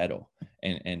settle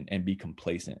and be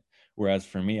complacent. Whereas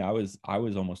for me,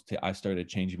 I started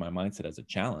changing my mindset as a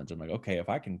challenge. I'm like, okay, if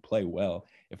I can play well,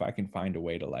 if I can find a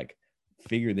way to, like,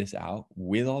 figure this out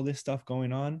with all this stuff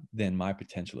going on, then my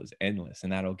potential is endless.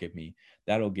 And that'll give me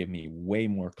way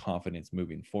more confidence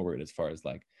moving forward, as far as,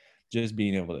 like, just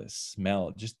being able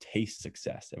to just taste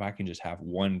success. If I can just have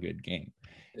one good game.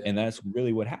 Yeah. And that's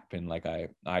really what happened. Like,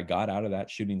 I got out of that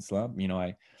shooting slump. You know,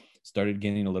 I started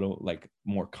getting a little, like,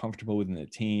 more comfortable within the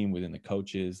team, within the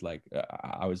coaches. Like,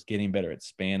 I was getting better at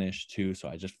Spanish too. So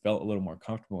I just felt a little more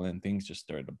comfortable, and things just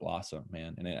started to blossom,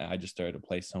 man. And I just started to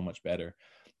play so much better.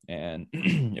 And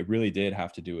it really did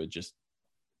have to do with just,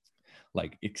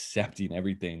 like, accepting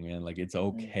everything, man. Like, it's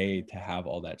okay to have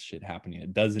all that shit happening.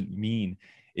 It doesn't mean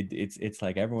it's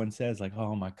like everyone says, like,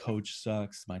 oh, my coach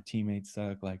sucks, my teammates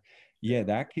suck. Like, yeah,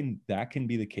 that can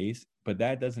be the case, but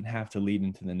that doesn't have to lead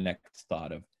into the next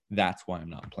thought of, that's why I'm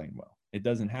not playing well. It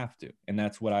doesn't have to. And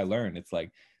that's what I learned. It's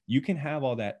like, you can have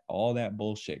all that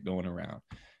bullshit going around,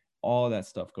 all that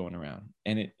stuff going around,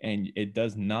 and it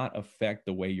does not affect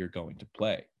the way you're going to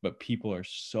play. But people are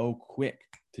so quick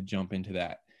to jump into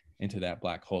that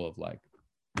black hole of like,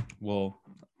 well,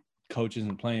 coach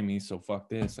isn't playing me, so fuck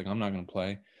this. Like, I'm not gonna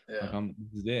play. Yeah. Like,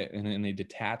 this is it. And then they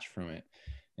detach from it,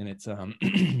 and it's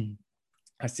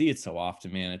I see it so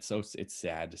often, man. It's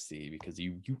sad to see, because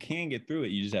you can get through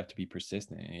it. You just have to be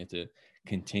persistent, and you have to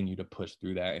continue to push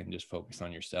through that and just focus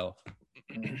on yourself.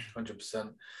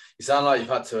 100%. You sound like you've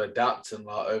had to adapt and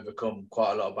like overcome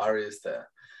quite a lot of barriers there.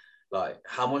 Like,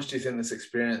 how much do you think this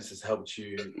experience has helped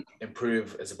you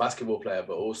improve as a basketball player,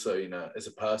 but also, you know, as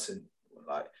a person?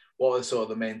 Like, what are sort of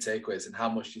the main takeaways, and how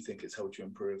much do you think it's helped you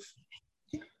improve?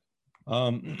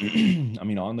 I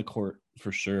mean, on the court,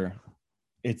 for sure,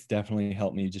 it's definitely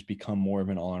helped me just become more of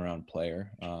an all-around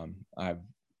player. I've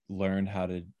learned how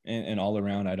to, and all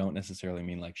around, I don't necessarily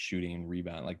mean like shooting and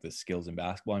rebound, like the skills in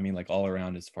basketball. I mean like all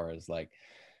around as far as like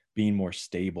being more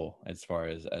stable, as far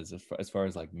as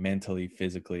like mentally,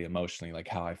 physically, emotionally, like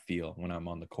how I feel when I'm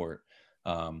on the court.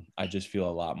 I just feel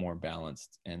a lot more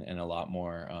balanced and a lot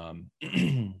more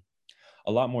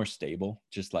a lot more stable.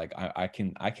 Just like I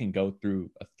can go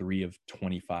through a 3 of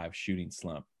 25 shooting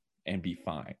slump and be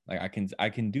fine. Like I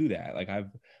can do that. Like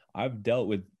I've dealt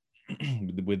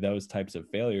with those types of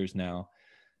failures now,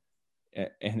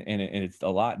 and it's a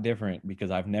lot different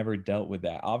because I've never dealt with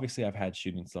that. Obviously I've had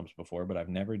shooting slumps before, but I've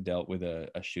never dealt with a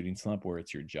shooting slump where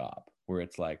it's your job, where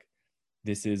it's like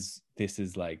this is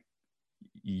like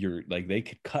you're like, they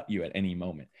could cut you at any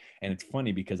moment. And it's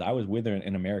funny because I was with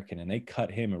an American and they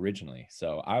cut him originally.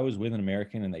 So I was with an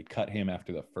American and they cut him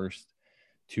after the first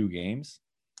 2 games,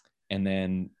 and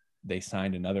then they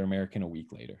signed another American a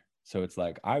week later. So it's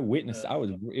like I witnessed,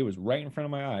 it was right in front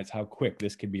of my eyes how quick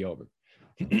this could be over.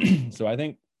 So I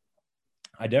think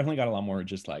I definitely got a lot more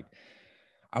just like,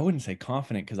 I wouldn't say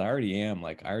confident, because I already am.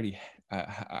 Like I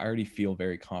already feel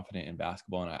very confident in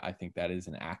basketball, and I think that is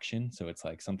an action. So it's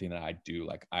like something that I do.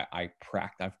 Like I've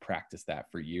practiced that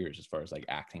for years as far as like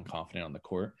acting confident on the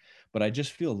court. But I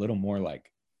just feel a little more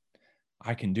like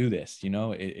I can do this. You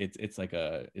know, it's like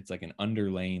an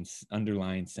underlying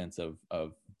sense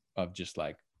of just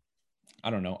like, I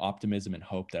don't know, optimism and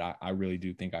hope that I really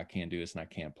do think I can do this and I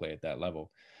can't play at that level.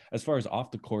 As far as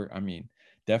off the court, I mean,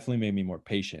 definitely made me more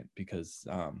patient, because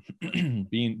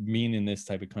being in this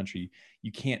type of country,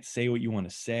 you can't say what you want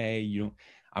to say.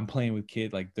 I'm playing with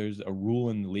kids. Like there's a rule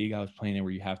in the league I was playing in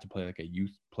where you have to play like a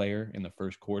youth player in the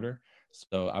first quarter.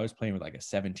 So I was playing with like a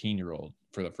 17-year-old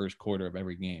for the first quarter of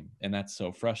every game. And that's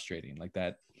so frustrating. Like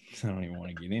that, I don't even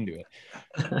want to get into it.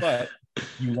 But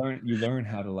you learn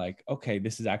how to like, okay,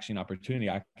 this is actually an opportunity.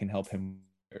 I can help him.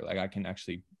 Like I can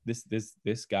actually, this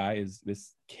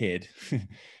kid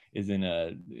is in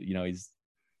a, you know,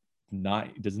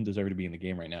 doesn't deserve to be in the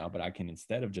game right now, but I can,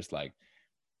 instead of just like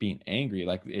being angry,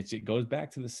 like it goes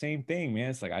back to the same thing, man.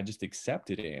 It's like, I just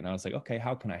accepted it. And I was like, okay,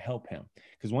 how can I help him?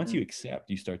 Because once you accept,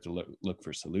 you start to look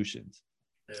for solutions.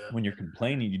 Yeah. When you're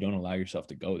complaining, you don't allow yourself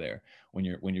to go there. When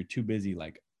you're too busy,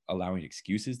 like allowing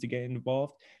excuses to get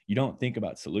involved, you don't think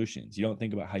about solutions. You don't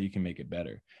think about how you can make it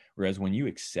better. Whereas when you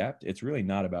accept, it's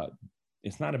not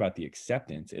about the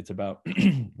acceptance. It's about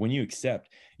when you accept,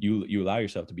 you allow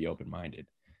yourself to be open-minded.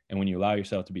 And when you allow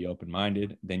yourself to be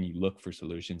open-minded, then you look for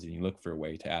solutions and you look for a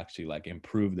way to actually like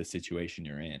improve the situation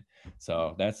you're in.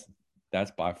 So that's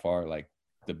by far like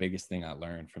the biggest thing I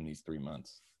learned from these 3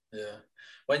 months. Yeah.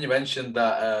 When you mentioned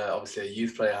that, obviously a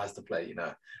youth player has to play, you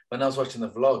know, when I was watching the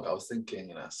vlog, I was thinking,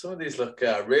 you know, some of these look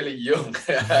really young.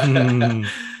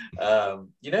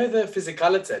 You know, the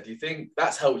physicality, do you think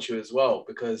that's helped you as well?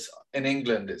 Because in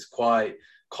England, it's quite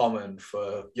common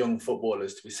for young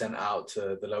footballers to be sent out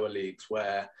to the lower leagues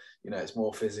where, you know, it's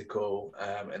more physical,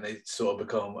 and they sort of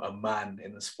become a man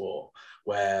in the sport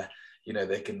where, you know,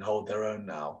 they can hold their own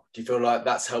now. Do you feel like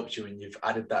that's helped you and you've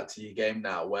added that to your game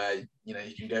now where, you know,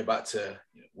 you can go back to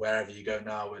wherever you go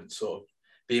now and sort of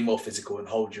be more physical and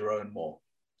hold your own more?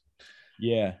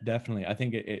 Yeah, definitely. I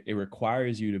think it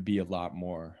requires you to be a lot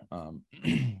more,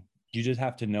 you just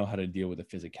have to know how to deal with the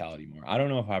physicality more. I don't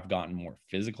know if I've gotten more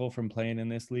physical from playing in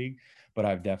this league, but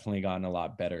I've definitely gotten a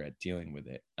lot better at dealing with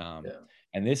it.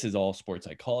 And this is all sports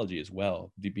psychology as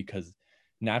well, because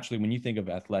naturally, when you think of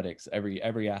athletics, every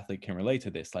athlete can relate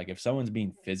to this. Like if someone's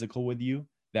being physical with you,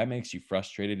 that makes you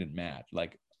frustrated and mad,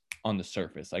 like on the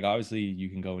surface. Like obviously you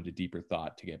can go into deeper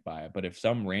thought to get by it. But if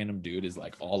some random dude is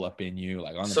like all up in you,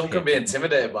 like on the some can be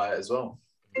intimidated by it as well.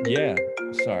 Yeah.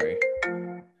 Sorry.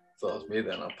 Thought it was me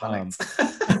then. I panicked.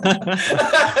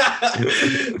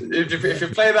 If you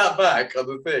play that back on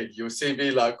the thing, you'll see me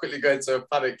like quickly go into a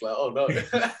panic, like, oh no.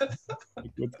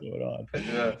 What's going on?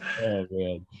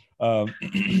 Yeah. Oh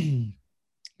man.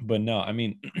 But no, I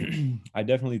mean, I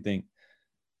definitely think,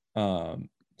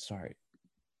 sorry,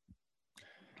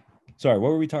 what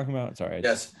were we talking about? Sorry.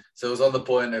 Yes. So it was on the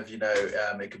point of,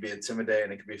 it could be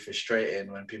intimidating, it could be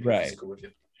frustrating when people are physical with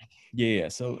you. Yeah.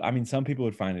 So, I mean, some people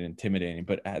would find it intimidating,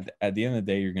 but at the end of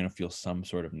the day, you're going to feel some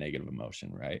sort of negative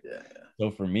emotion, right? Yeah.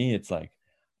 So for me, it's like,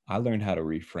 I learned how to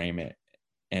reframe it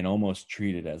and almost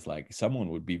treat it as like someone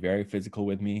would be very physical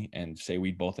with me and say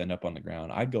we'd both end up on the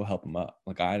ground. I'd go help them up.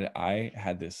 Like I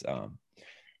had this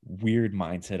weird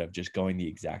mindset of just going the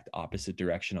exact opposite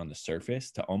direction on the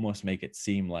surface to almost make it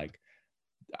seem like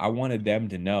I wanted them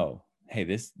to know, hey,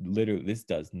 this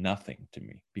does nothing to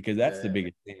me, because that's the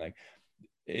biggest thing. Like,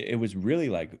 it was really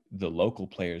like the local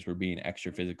players were being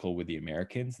extra physical with the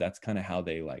Americans. That's kind of how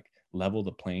they like level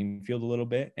the playing field a little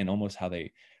bit, and almost how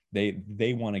they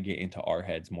want to get into our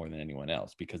heads more than anyone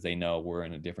else, because they know we're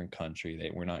in a different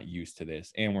country, we're not used to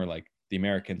this, and we're like, the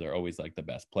Americans are always like the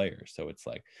best players. So it's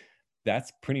like,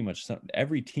 that's pretty much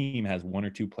every team has one or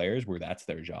two players where that's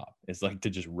their job. It's like to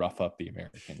just rough up the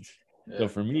Americans. Yeah. So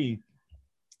for me,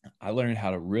 I learned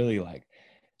how to really like,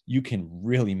 you can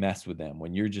really mess with them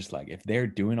when you're just like, if they're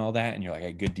doing all that and you're like,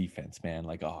 hey, good defense, man.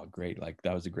 Like, oh, great. Like,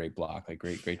 that was a great block. Like,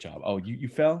 great job. Oh, you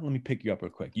fell? Let me pick you up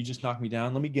real quick. You just knocked me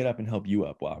down. Let me get up and help you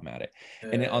up while I'm at it. Yeah.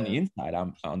 And then on the inside,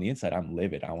 I'm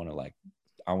livid. I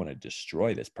want to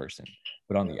destroy this person.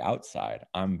 But on the outside,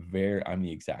 I'm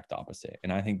the exact opposite.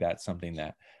 And I think that's something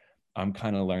that I'm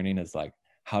kind of learning, is like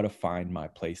how to find my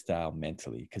play style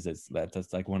mentally. Cause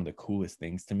that's like one of the coolest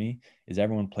things to me, is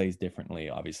everyone plays differently,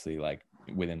 obviously, like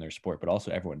within their sport, but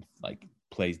also everyone like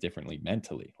plays differently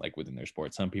mentally, like within their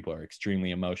sport. Some people are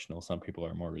extremely emotional, some people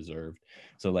are more reserved.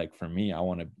 So like for me, I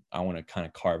want to kind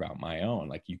of carve out my own.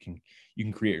 Like you can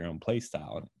create your own play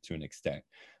style to an extent.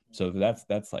 So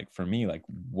that's like for me, like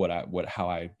how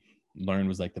I learned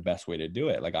was like the best way to do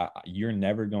it. Like you're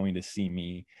never going to see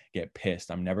me get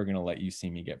pissed. I'm never going to let you see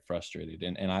me get frustrated.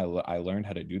 And I learned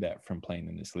how to do that from playing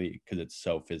in this league, because it's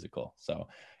so physical. So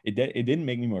it didn't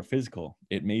make me more physical.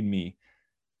 It made me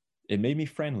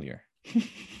friendlier.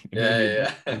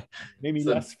 It made me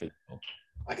less physical.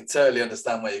 I can totally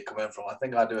understand where you're coming from. I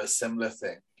think I do a similar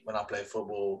thing when I play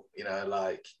football.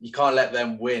 Like, you can't let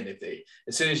them win.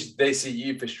 As soon as they see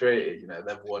you frustrated,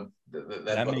 they've won. They've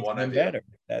got the one over you.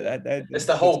 It's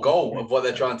the whole goal of what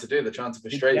they're trying to do. They're trying to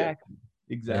frustrate you.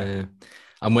 Exactly. Yeah.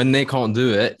 And when they can't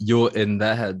do it, you're in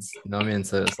their heads. You know what I mean?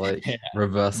 So it's like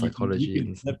reverse psychology. You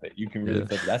can flip it. You can really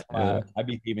flip it. That's why I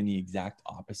behave in the exact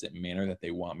opposite manner that they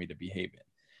want me to behave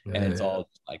in. And it's all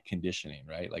like conditioning,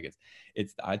 right? Like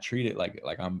it's I treat it like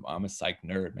I'm a psych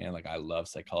nerd, man. Like I love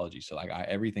psychology. So like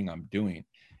everything I'm doing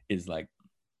is like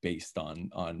based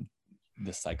on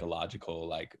the psychological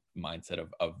like mindset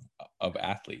of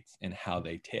athletes and how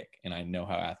they tick. And I know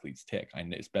how athletes tick. I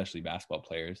know, especially basketball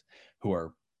players who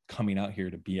are coming out here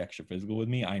to be extra physical with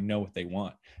me. I know what they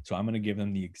want. So I'm going to give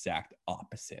them the exact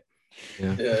opposite.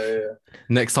 Yeah.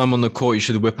 Next time on the court, you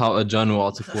should whip out a journal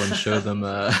article and show them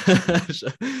show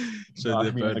the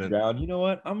opponent. Ground. You know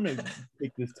what? I'm gonna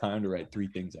take this time to write 3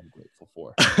 things I'm grateful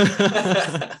for.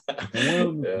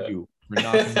 You for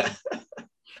knocking.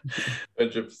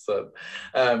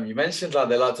 100%. You mentioned like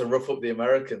they like to rough up the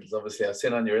Americans. Obviously, I've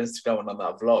seen on your Instagram and on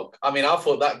that vlog. I mean, I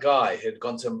thought that guy had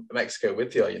gone to Mexico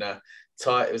with you.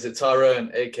 Was it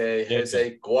Tyrone, aka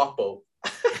Jose Guapo?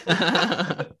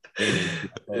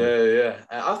 Yeah.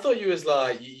 I thought you was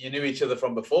like you knew each other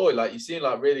from before. Like you seemed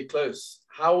like really close.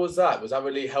 How was that? Was that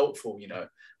really helpful?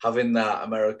 Having that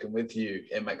American with you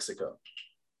in Mexico.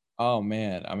 Oh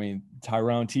man, I mean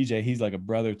Tyrone TJ, he's like a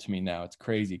brother to me now. It's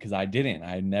crazy because I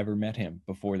had never met him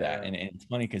before that, and it's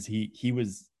funny because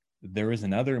there was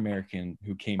another American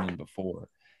who came in before,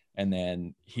 and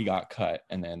then he got cut,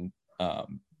 and then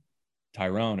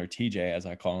Tyrone, or TJ as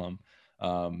I call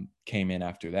him, came in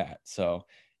after that. So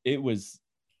it was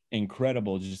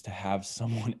incredible just to have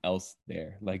someone else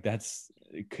there. Like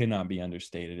it could not be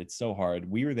understated. It's so hard.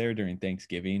 We were there during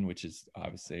Thanksgiving, which is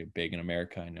obviously big in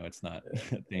America. I know it's not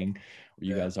a thing where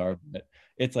you guys are, but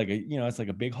it's like it's like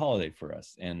a big holiday for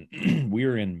us. And we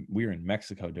were in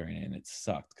Mexico during it, and it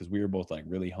sucked because we were both like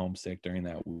really homesick during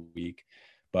that week.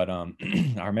 But I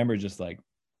remember just like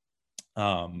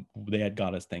they had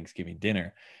got us Thanksgiving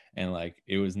dinner, And like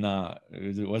it wasn't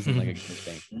like a good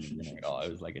Thanksgiving dinner at all.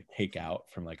 It was like a takeout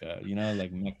from like a, you know,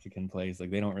 like Mexican place. Like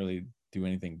they don't really do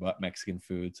anything but Mexican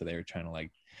food, so they were trying to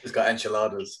like it's got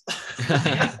enchiladas.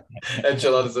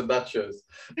 Enchiladas and nachos.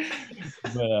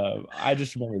 But I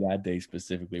just remember that day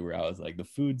specifically where I was like, the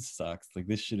food sucks. Like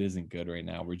this shit isn't good right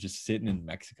now. We're just sitting in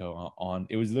Mexico on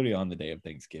it was literally on the day of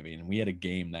Thanksgiving, and we had a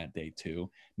game that day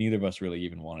too. Neither of us really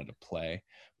even wanted to play,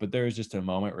 but there was just a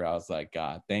moment where I was like,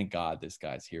 God, thank God this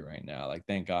guy's here right now. Like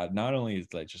thank God not only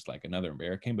is like just like another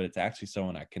American, but it's actually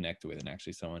someone I connect with and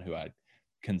actually someone who I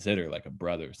consider like a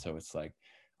brother. So it's like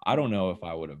I don't know if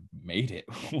I would have made it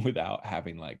without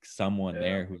having like someone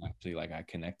there who actually like I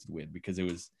connected with, because it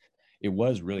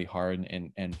was really hard.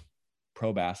 And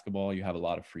pro basketball, you have a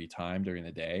lot of free time during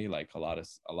the day, like a lot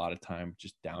of time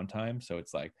just downtime. So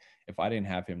it's like if I didn't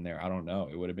have him there, I don't know,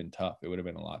 it would have been tough. It would have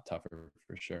been a lot tougher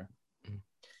for sure.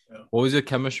 What was your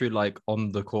chemistry like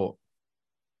on the court?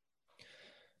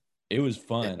 It was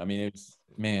fun. I mean, it's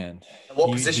man. And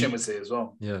what position was he as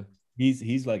well? Yeah.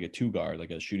 He's like a 2 guard, like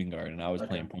a shooting guard, and I was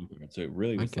playing point guard. So it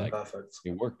really was like perfect.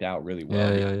 It worked out really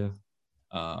well.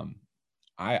 Yeah.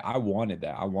 I wanted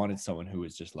that. I wanted someone who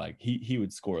was just like he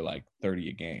would score like 30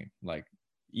 a game, like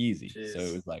easy. Jeez. So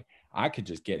it was like I could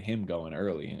just get him going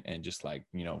early and just like,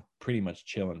 you know, pretty much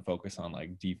chill and focus on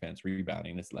like defense,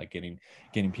 rebounding. It's like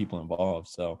getting people involved.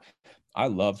 So I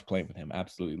loved playing with him.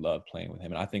 Absolutely loved playing with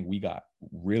him. And I think we got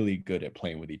really good at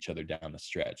playing with each other down the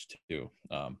stretch too.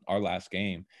 Our last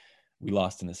game, we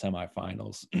lost in the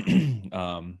semifinals.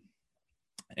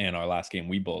 And our last game,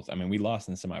 we lost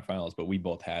in the semifinals, but we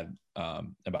both had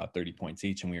about 30 points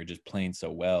each, and we were just playing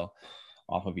so well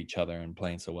off of each other and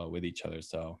playing so well with each other.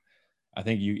 So I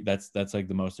think that's like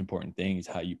the most important thing is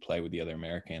how you play with the other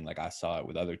American. Like I saw it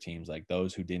with other teams, like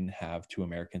those who didn't have 2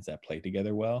 Americans that played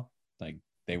together well, like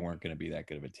they weren't going to be that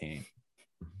good of a team.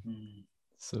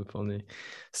 So funny.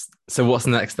 So what's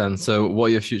next then? So what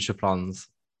are your future plans?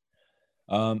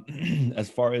 As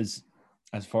far as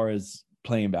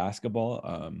playing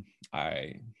basketball,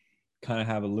 I kind of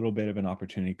have a little bit of an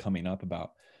opportunity coming up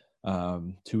about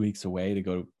 2 weeks away to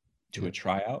go to a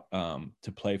tryout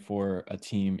to play for a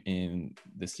team in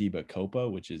the CIBA Copa,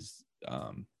 which is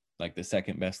like the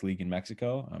second best league in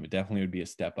Mexico. It definitely would be a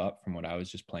step up from what I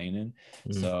was just playing in.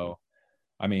 So,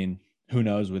 I mean, who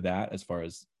knows with that as far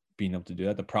as being able to do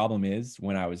that. The problem is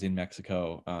when I was in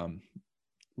Mexico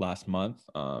last month,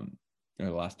 or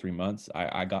the last 3 months,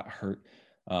 I got hurt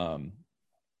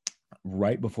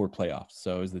right before playoffs.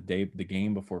 So it was the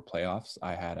game before playoffs.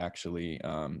 I had actually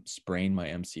sprained my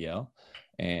MCL,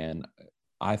 and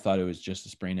I thought it was just a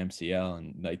sprained MCL,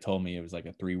 and they told me it was like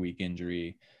a 3-week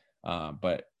injury.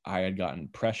 But I had gotten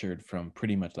pressured from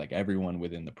pretty much like everyone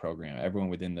within the program, everyone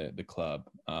within the club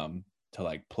to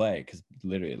like play, because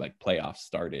literally like playoffs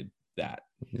started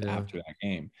after that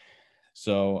game.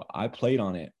 So I played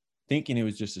on it thinking it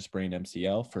was just a sprained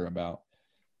MCL for about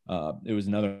it was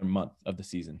another month of the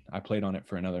season. I played on it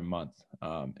for another month,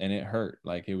 and it hurt.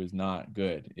 Like it was not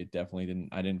good. It definitely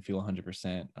I didn't feel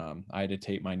 100%. I had to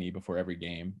tape my knee before every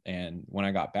game, and when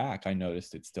I got back, I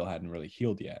noticed it still hadn't really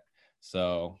healed yet.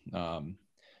 So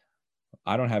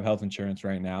I don't have health insurance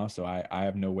right now, so I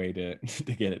have no way to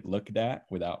get it looked at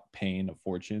without paying a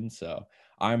fortune. So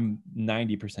I'm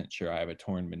 90% sure I have a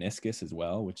torn meniscus as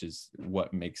well, which is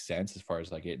what makes sense as far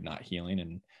as like it not healing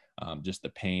and just the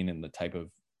pain and the type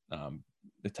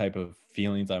of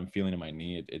feelings I'm feeling in my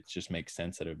knee. It just makes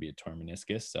sense that it would be a torn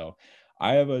meniscus. So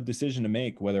I have a decision to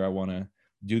make whether I want to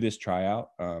do this tryout,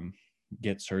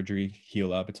 get surgery,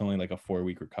 heal up. It's only like a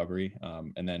 4-week recovery.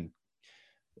 And then,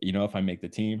 you know, if I make the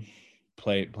team,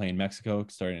 play in Mexico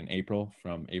starting in April,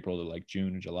 from April to like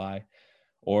June or July,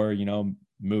 or, you know,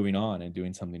 moving on and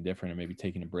doing something different and maybe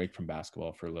taking a break from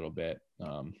basketball for a little bit,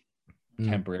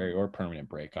 temporary or permanent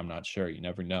break. I'm not sure. You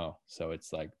never know. So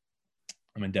it's like,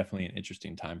 I'm in definitely an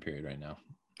interesting time period right now.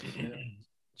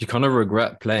 You kind of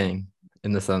regret playing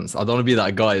in the sense, I don't want to be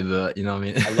that guy, but you know what I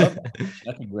mean? I love that.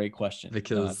 That's a great question.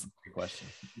 Because great question.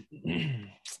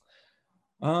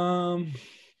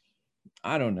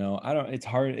 I don't know. It's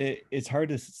hard. It's hard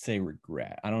to say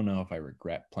regret. I don't know if I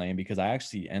regret playing, because I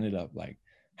actually ended up like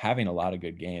having a lot of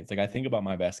good games. Like I think about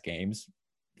my best games,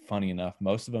 funny enough,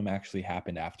 most of them actually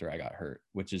happened after I got hurt,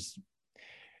 which is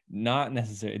not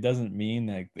necessarily, it doesn't mean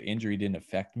that the injury didn't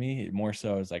affect me. It more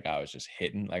so is like I was just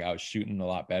hitting, like I was shooting a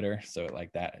lot better. So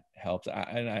like that helps.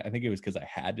 I think it was because I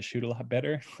had to shoot a lot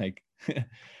better. Like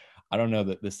I don't know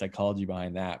the psychology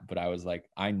behind that, but I was like,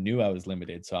 I knew I was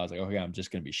limited. So I was like, okay, I'm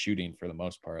just going to be shooting for the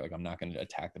most part. Like I'm not going to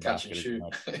attack the basket as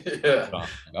much. Yeah. So like,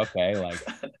 okay. Like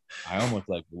I almost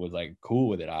like was like cool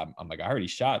with it. I'm like, I already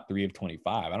shot 3 of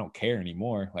 25. I don't care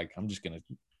anymore. Like I'm just going to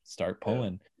start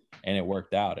pulling. And it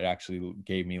worked out. It actually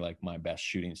gave me like my best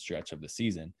shooting stretch of the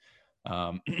season.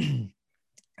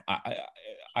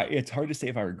 It's hard to say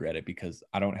if I regret it because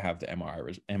I don't have the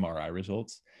MRI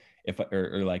results,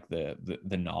 or like the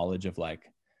knowledge of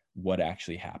like what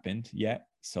actually happened yet.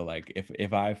 So like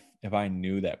if I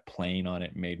knew that playing on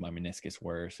it made my meniscus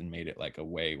worse and made it like a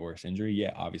way worse injury,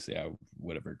 yeah, obviously I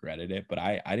would have regretted it. But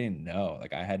I didn't know,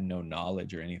 like I had no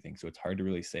knowledge or anything, so it's hard to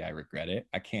really say I regret it.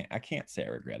 I can't say I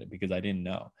regret it because I didn't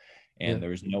know, and there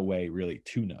was no way really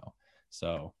to know.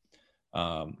 So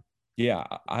yeah,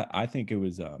 I think it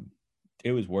was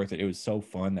worth it. It was so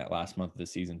fun that last month of the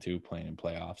season too, playing in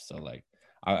playoffs. So like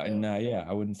I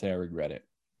wouldn't say I regret it.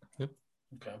 Okay.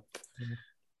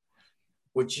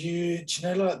 Do you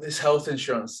know like this health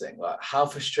insurance thing? Like how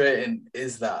frustrating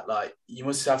is that? Like you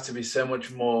must have to be so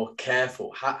much more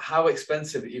careful. How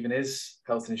expensive even is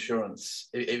health insurance?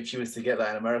 If you was to get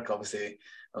that in America, obviously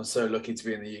I'm so lucky to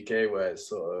be in the UK where it's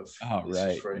sort of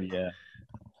free. Yeah.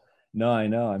 No, I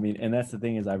know. I mean, and that's the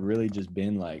thing is I've really just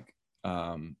been like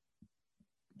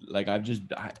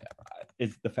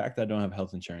it's the fact that I don't have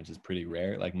health insurance is pretty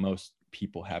rare. Like most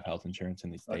people have health insurance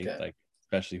in these states, like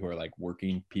especially who are like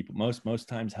working people. Most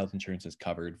times health insurance is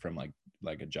covered from like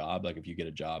a job. Like if you get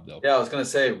a job, they'll. Yeah, I was gonna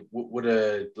say, would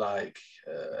a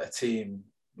team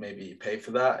maybe pay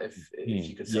for that if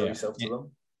you could sell yourself to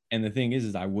them? And the thing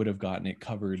is I would have gotten it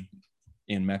covered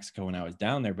in Mexico when I was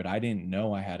down there, but I didn't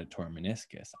know I had a torn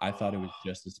meniscus. I thought it was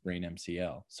just a sprained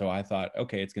MCL. So I thought,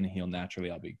 okay, it's gonna heal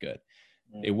naturally. I'll be good.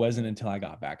 It wasn't until I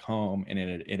got back home and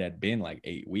it had been like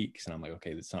 8 weeks. And I'm like,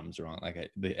 okay, something's wrong. Like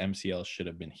the MCL should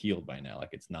have been healed by now.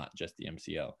 Like it's not just the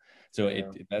MCL. So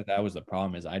that was the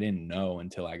problem is I didn't know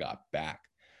until I got back.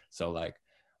 So like,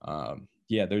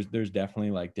 there's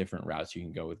definitely like different routes you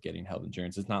can go with getting health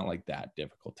insurance. It's not like that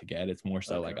difficult to get. It's more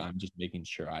so like I'm just making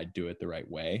sure I do it the right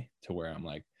way to where I'm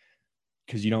like,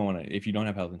 because you don't want to, if you don't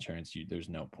have health insurance, there's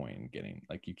no point in getting,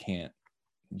 like you can't,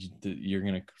 you're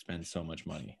going to spend so much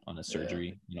money on a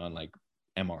surgery, on like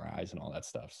MRIs and all that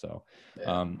stuff. So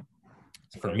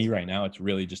for me right now, it's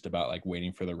really just about like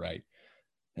waiting for the right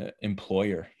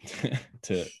employer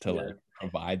to like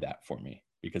provide that for me,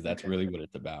 because that's really what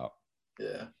it's about.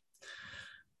 Yeah.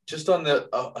 Just on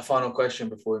a final question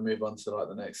before we move on to like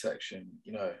the next section,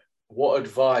 what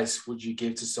advice would you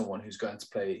give to someone who's going to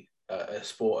play a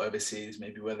sport overseas,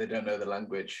 maybe where they don't know the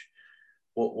language?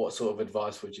 What sort of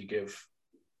advice would you give?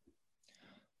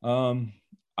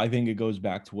 I think it goes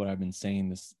back to what I've been saying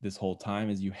this whole time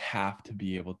is you have to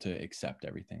be able to accept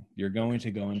everything. You're going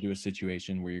to go into a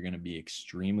situation where you're going to be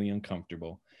extremely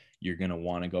uncomfortable. You're going to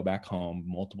want to go back home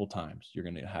multiple times. You're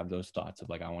going to have those thoughts of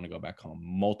like, I want to go back home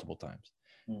multiple times.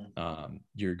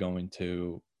 You're going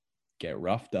to get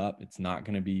roughed up. It's not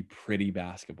going to be pretty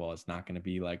basketball. It's not going to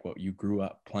be like what you grew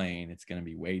up playing. It's going to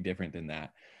be way different than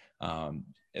that.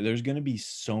 There's going to be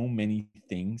so many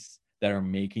things that are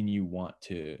making you want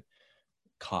to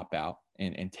cop out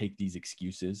and take these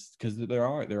excuses, because there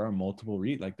are multiple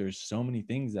like there's so many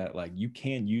things that like you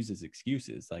can use as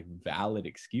excuses, like valid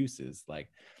excuses. Like,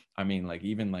 I mean, like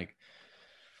even like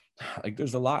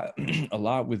there's a lot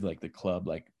with like the club,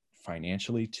 like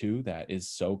financially too, that is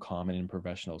so common in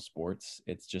professional sports.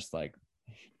 It's just like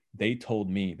they told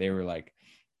me like,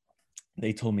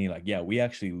 yeah, we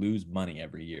actually lose money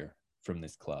every year from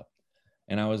this club.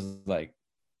 And I was like,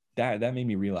 that made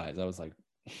me realize, I was like,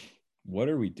 what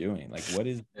are we doing? Like, what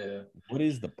is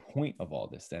the point of all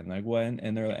this then? Like, when,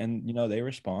 and they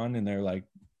respond and they're like,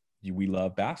 we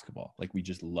love basketball. Like, we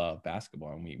just love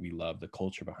basketball, and we love the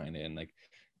culture behind it. And like,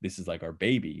 this is like our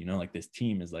baby, like this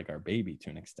team is like our baby to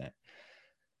an extent.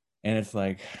 And it's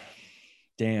like,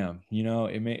 damn,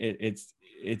 it's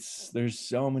there's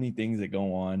so many things that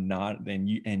go on.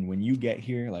 And when you get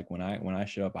here, like when I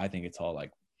show up, I think it's all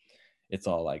like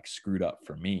screwed up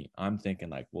for me. I'm thinking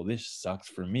like, well, this sucks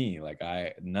for me. Like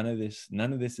none of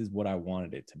this is what I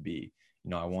wanted it to be.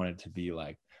 I wanted it to be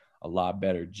like a lot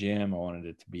better gym. I wanted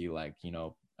it to be like,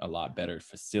 a lot better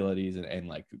facilities and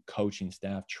like coaching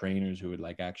staff, trainers who would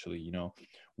like actually,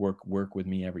 work with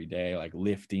me every day, like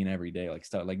lifting every day, like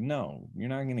stuff. Like, no, you're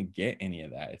not going to get any of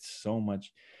that. It's so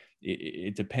much.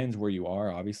 It depends where you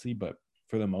are, obviously, but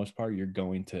for the most part, you're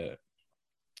going to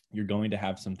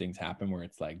have some things happen where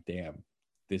it's like, damn,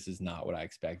 this is not what I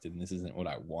expected. And this isn't what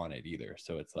I wanted either.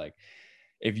 So it's like,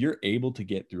 if you're able to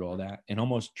get through all that and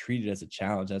almost treat it as a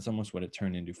challenge, that's almost what it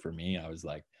turned into for me. I was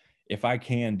like, if I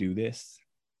can do this,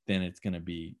 then it's going to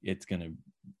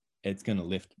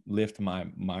lift my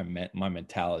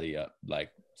mentality up like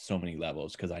so many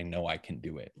levels. Cause I know I can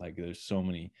do it. Like there's so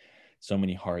many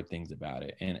hard things about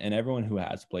it. And everyone who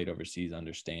has played overseas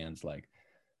understands like,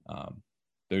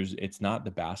 it's not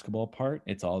the basketball part,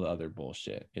 it's all the other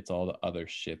bullshit. It's all the other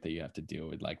shit that you have to deal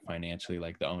with, like financially,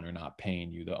 like the owner not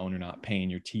paying you, the owner not paying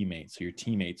your teammates, so your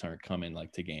teammates aren't coming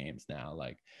like to games now.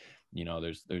 Like, you know,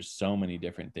 there's so many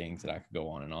different things that I could go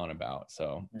on and on about.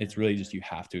 So it's really just, you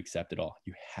have to accept it all.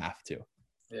 You have to,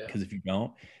 because if you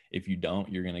don't,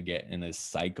 you're gonna get in this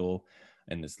cycle.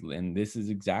 And this is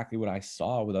exactly what I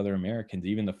saw with other Americans.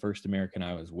 Even the first American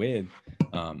I was with,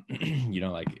 you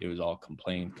know, like it was all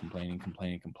complaining.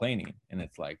 And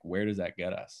it's like, where does that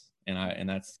get us? And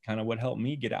that's kind of what helped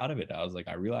me get out of it. I was like,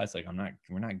 I realized like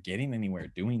we're not getting anywhere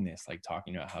doing this, like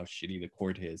talking about how shitty the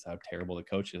court is, how terrible the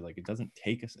coach is. Like, it doesn't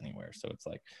take us anywhere. So it's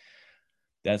like,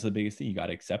 that's the biggest thing. You got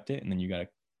to accept it, and then you got to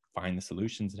find the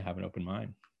solutions and have an open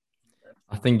mind.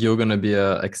 I think you're gonna be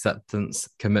a acceptance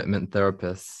commitment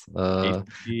therapist.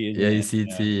 ACT.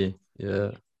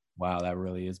 Yeah. Wow, that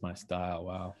really is my style.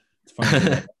 Wow, it's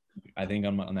funny. I think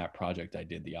on that project I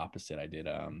did the opposite. I did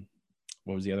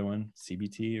what was the other one?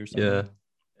 CBT or something.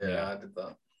 Yeah, I did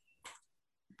that.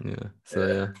 Yeah.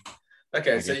 So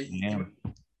Okay, so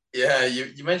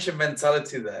you mentioned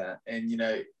mentality there, and you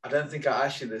know, I don't think I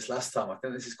asked you this last time. I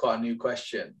think this is quite a new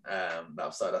question that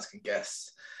I've started asking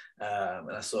guests.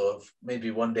 And I sort of,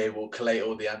 maybe one day we'll collate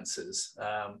all the answers.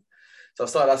 So I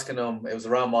started asking them, it was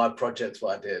around my project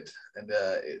what I did. And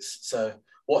so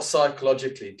what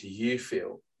psychologically do you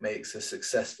feel makes a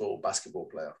successful basketball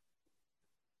player?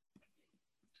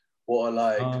 What are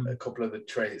like a couple of the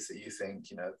traits that you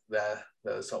think, you know, they're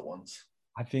the top ones?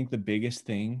 I think the biggest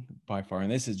thing by far,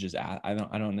 and this is just, I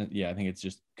think it's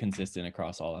just consistent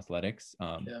across all athletics.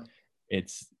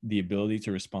 It's the ability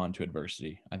to respond to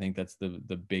adversity. I think that's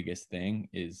the biggest thing,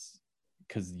 is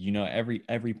because, you know,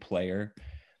 every player,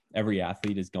 every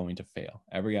athlete is going to fail.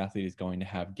 Every athlete is going to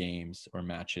have games or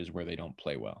matches where they don't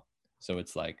play well. So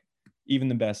it's like, even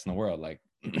the best in the world, like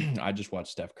I just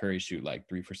watched Steph Curry shoot like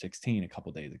 3 for 16 a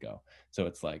couple days ago. So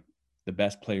it's like the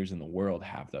best players in the world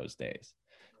have those days.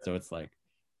 So it's like,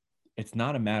 it's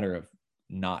not a matter of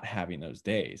not having those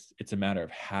days. It's a matter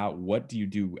of what do you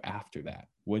do after that?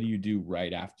 What do you do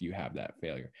right after you have that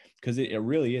failure? Because it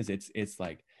really is. It's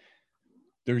like,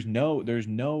 there's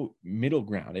no middle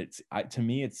ground. To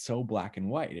me, it's so black and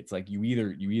white. It's like you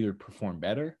either perform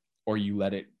better or you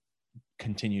let it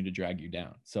continue to drag you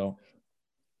down. So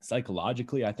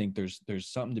psychologically, I think there's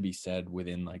something to be said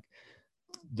within like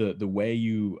the way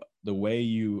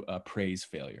you appraise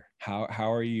failure. How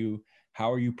are you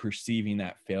perceiving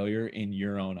that failure in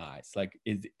your own eyes? Like,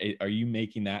 are you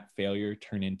making that failure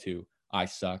turn into, I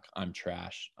suck, I'm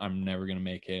trash, I'm never going to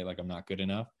make it, like I'm not good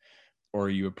enough? Or are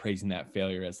you appraising that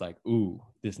failure as like, ooh,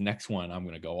 this next one, I'm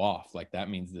going to go off. Like, that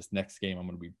means this next game, I'm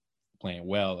going to be playing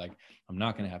well. Like, I'm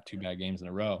not going to have 2 bad games in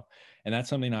a row. And that's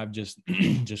something I've just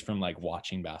from like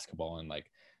watching basketball and like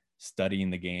studying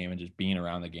the game and just being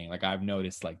around the game. Like, I've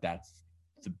noticed like that's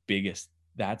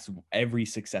every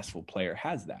successful player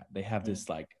has that. They have this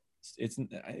like,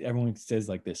 everyone says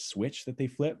like this switch that they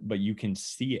flip, but you can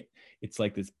see it. It's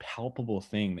like this palpable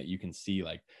thing that you can see.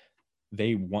 Like,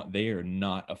 they are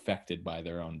not affected by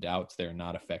their own doubts. They're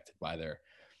not affected by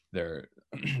their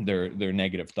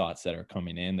negative thoughts that are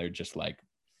coming in. They're just like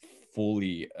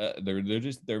fully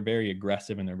they're very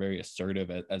aggressive, and they're very assertive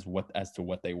as to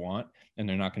what they want, and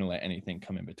they're not going to let anything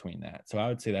come in between that. So I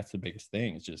would say that's the biggest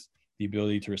thing, is just the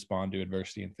ability to respond to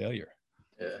adversity and failure.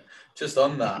 Yeah, just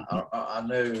on that, I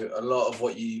know a lot of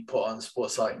what you put on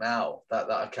Sports Psych Now, that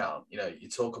account, you know, you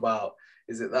talk about,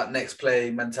 is it that next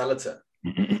play mentality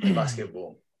in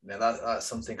basketball? You know, that's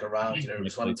something around, you know,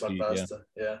 responding to adversity.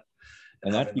 Yeah.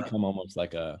 And that's become almost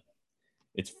like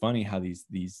it's funny how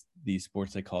these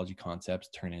sports psychology concepts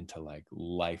turn into like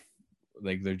life.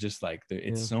 Like, they're just like,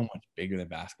 it's so much bigger than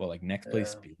basketball. Like, next play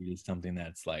speed is something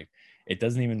that's like, it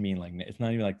doesn't even mean like, it's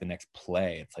not even like the next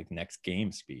play. It's like next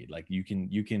game speed. Like, you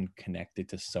can connect it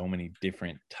to so many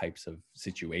different types of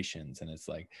situations. And it's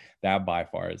like, that by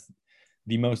far is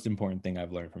the most important thing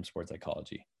I've learned from sports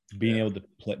psychology. Being able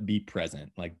to be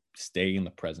present, like stay in the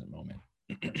present moment.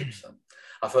 100%.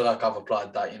 I feel like I've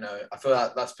applied that, you know, I feel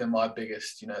like that's been my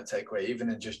biggest, you know, takeaway, even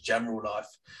in just general life,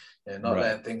 you know, not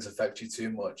letting things affect you too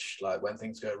much. Like, when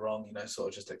things go wrong, you know, sort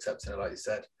of just accepting it, like you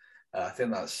said. I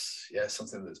think that's,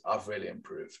 something that I've really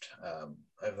improved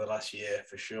over the last year,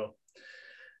 for sure.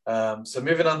 So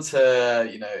moving on to,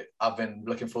 you know, I've been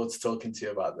looking forward to talking to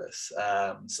you about this.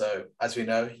 So as we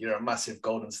know, you're a massive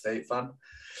Golden State fan.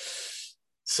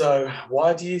 So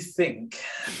why do you think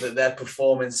that they're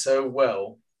performing so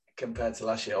well compared to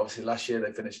last year? Obviously, last year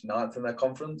they finished 9th in their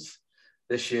conference.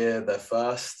 This year they're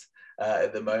 1st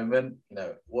at the moment. You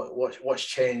know, what's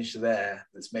changed there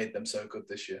that's made them so good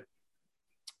this year?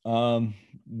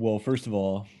 Well, first of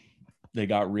all, they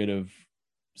got rid of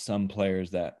some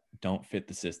players that don't fit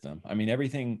the system. I mean,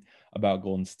 everything about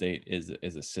Golden State is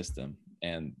a system,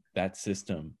 and that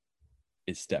system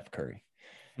is Steph Curry.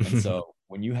 And so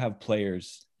when you have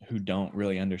players who don't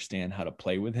really understand how to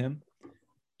play with him,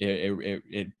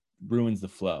 it ruins the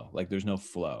flow. Like there's no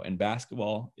flow. And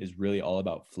basketball is really all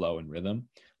about flow and rhythm.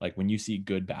 Like when you see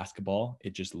good basketball,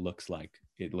 it just looks like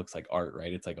art,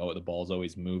 right? It's like, oh, the ball's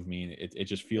always moving. It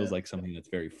just feels like something that's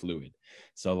very fluid.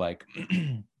 So like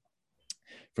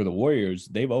for the Warriors,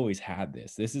 they've always had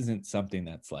this. This isn't something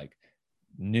that's like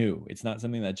new. It's not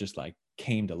something that just like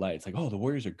came to light. It's like, oh, the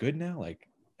Warriors are good now. Like,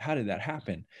 how did that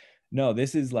happen? No,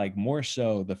 this is like more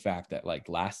so the fact that like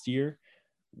last year,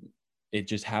 it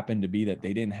just happened to be that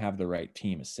they didn't have the right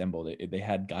team assembled. They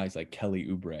had guys like Kelly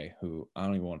Oubre, who I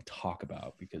don't even want to talk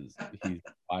about because he's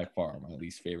by far my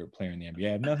least favorite player in the NBA.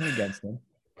 I have nothing against him.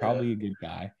 Probably a good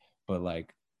guy. But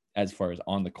like as far as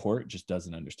on the court, just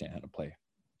doesn't understand how to play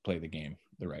the game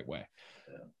the right way.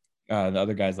 The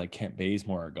other guys like Kent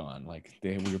Bazemore are gone. Like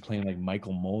we were playing like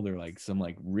Michael Mulder, like some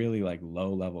like really like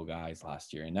low level guys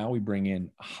last year. And now we bring in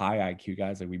high IQ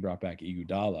guys. Like we brought back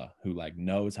Iguodala, who like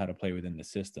knows how to play within the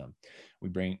system. We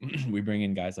bring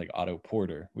in guys like Otto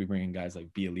Porter. We bring in guys like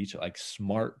Bjelica, like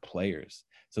smart players.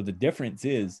 So the difference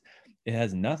is it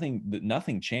has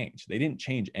nothing changed. They didn't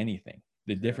change anything.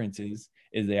 The difference is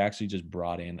they actually just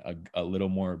brought in a little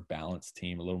more balanced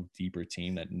team, a little deeper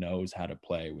team that knows how to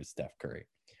play with Steph Curry.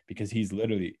 Because he's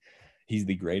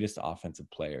the greatest offensive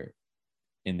player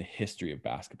in the history of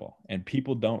basketball. And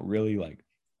people don't really like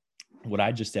what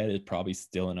I just said is probably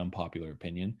still an unpopular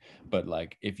opinion. But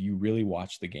like, if you really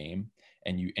watch the game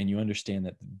and you understand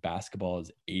that basketball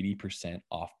is 80%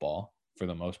 off ball for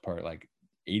the most part, like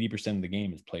 80% of the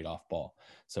game is played off ball.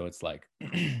 So it's like,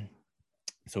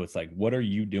 what are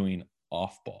you doing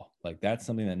off ball? Like that's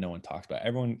something that no one talks about.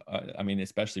 Everyone, I mean,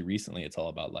 especially recently, it's all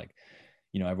about like,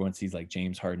 you know, everyone sees like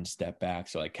James Harden step back.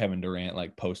 So like Kevin Durant,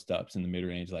 like post ups in the mid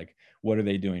range, like what are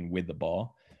they doing with the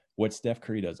ball? What Steph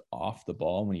Curry does off the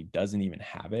ball when he doesn't even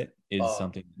have it is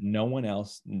something no one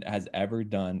else has ever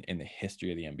done in the history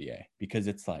of the NBA, because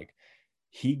it's like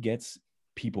he gets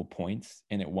people points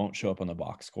and it won't show up on the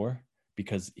box score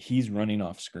because he's running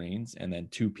off screens and then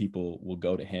two people will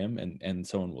go to him and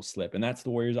someone will slip. And that's the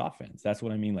Warriors offense. That's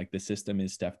what I mean. Like the system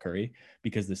is Steph Curry,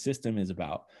 because the system is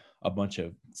about a bunch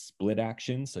of split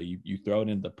action. So you throw it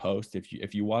into the post.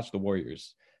 If you watch the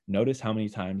Warriors, notice how many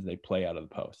times they play out of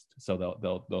the post. So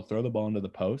they'll throw the ball into the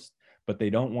post, but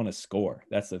they don't want to score.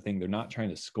 That's the thing. They're not trying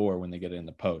to score when they get it in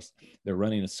the post. They're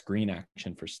running a screen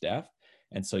action for Steph.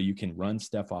 And so you can run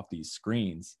Steph off these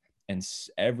screens. And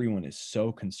everyone is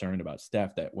so concerned about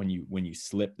Steph that when you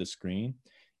slip the screen,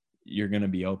 you're going to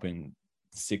be open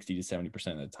 60 to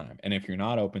 70% of the time. And if you're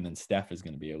not open, then Steph is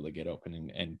going to be able to get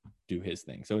open and do his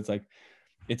thing. So it's like,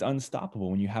 it's unstoppable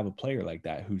when you have a player like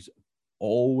that who's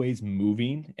always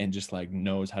moving and just like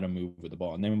knows how to move with the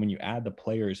ball. And then when you add the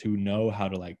players who know how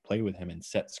to like play with him and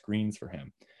set screens for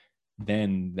him,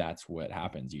 then that's what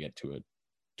happens. You get to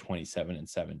a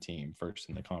 27-7 team, first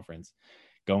in the conference,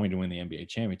 going to win the NBA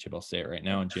championship. I'll say it right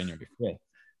now on January 5th.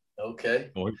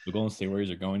 Okay. The Golden State Warriors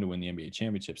are going to win the NBA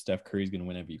championship. Steph Curry's going to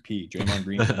win MVP. Draymond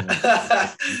Green's going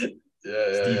to win.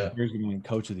 Steve Kerr's going to win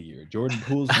Coach of the Year. Jordan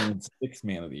Poole's going to win Sixth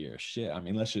Man of the Year. Shit. I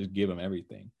mean, let's just give him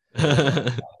everything.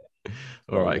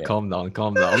 All right, calm down.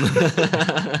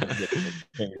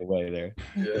 Away there.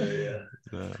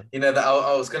 Yeah. You know,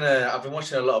 that I've been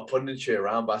watching a lot of punditry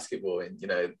around basketball, and you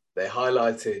know, they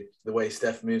highlighted the way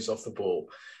Steph moves off the ball.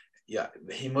 Yeah,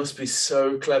 he must be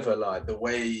so clever, like the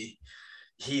way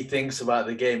he thinks about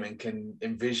the game and can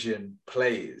envision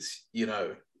plays, you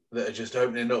know, that are just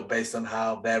opening up based on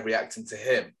how they're reacting to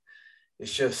him.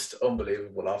 It's just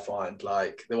unbelievable. I find,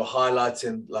 like, they were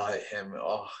highlighting like him.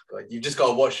 Oh God, you've just got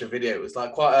to watch the video. It was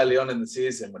like quite early on in the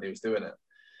season when he was doing it.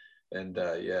 And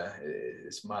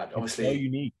it's mad. Obviously, it's so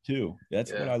unique too.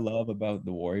 That's what I love about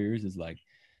the Warriors is like,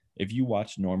 if you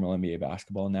watch normal NBA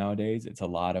basketball nowadays, it's a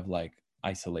lot of like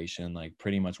isolation. Like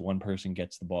pretty much one person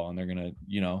gets the ball and they're gonna,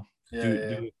 you know,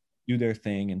 do their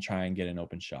thing and try and get an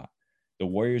open shot. The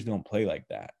Warriors don't play like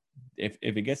that. If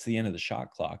it gets to the end of the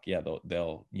shot clock,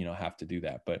 they'll you know have to do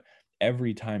that. But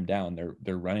every time down,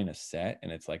 they're running a set,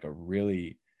 and it's like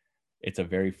it's a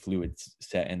very fluid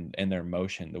set, and their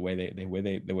motion, the way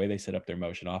they set up their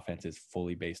motion offense is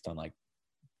fully based on like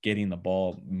getting the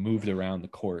ball moved around the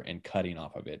court and cutting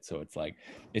off of it. So it's like,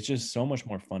 it's just so much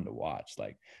more fun to watch.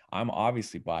 Like, I'm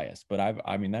obviously biased, but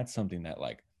I mean, that's something that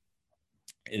like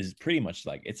is pretty much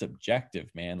like, it's objective,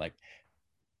 man. Like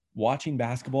watching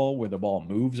basketball where the ball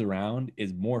moves around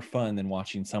is more fun than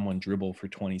watching someone dribble for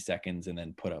 20 seconds and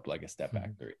then put up like a step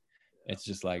back three. It's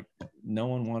just like no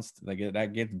one wants to, like,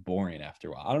 that gets boring after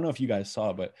a while. I don't know if you guys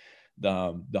saw, but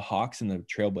the Hawks and the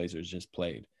Trailblazers just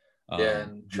played.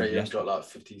 And Trae Young got like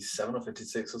 57 or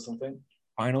 56 or something.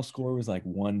 Final score was like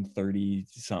 130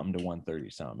 something to 130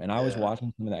 something. And I was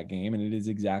watching some of that game, and it is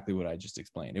exactly what I just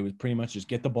explained. It was pretty much just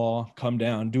get the ball, come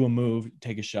down, do a move,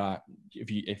 take a shot.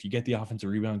 If you get the offensive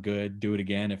rebound, good, do it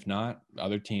again. If not,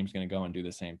 other team's going to go and do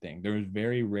the same thing. There was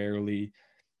very rarely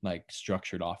like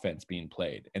structured offense being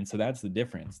played. And so that's the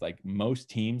difference. Like most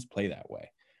teams play that way,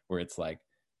 where it's like,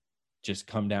 just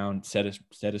come down, set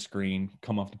a screen,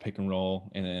 come off the pick and roll,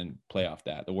 and then play off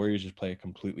that. The Warriors just play a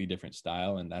completely different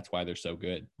style, and that's why they're so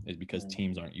good, is because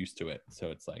teams aren't used to it. So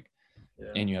it's like,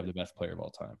 and you have the best player of all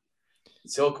time.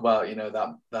 Talk about, you know,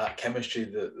 that chemistry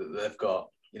that they've got,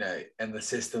 you know, and the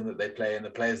system that they play, and the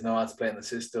players know how to play in the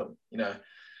system. You know,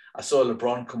 I saw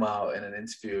LeBron come out in an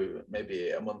interview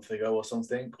maybe a month ago or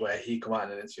something, where he come out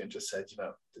in an interview and just said, you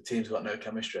know, the team's got no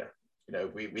chemistry. You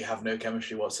know, we have no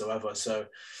chemistry whatsoever. So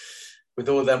with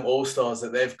all them all-stars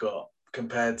that they've got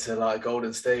compared to like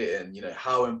Golden State, and, you know,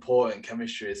 how important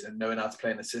chemistry is and knowing how to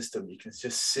play in the system, you can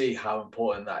just see how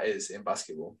important that is in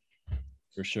basketball.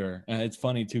 For sure. And it's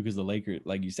funny too, because the Lakers,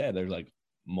 like you said, there's like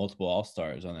multiple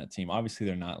all-stars on that team. Obviously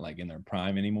they're not like in their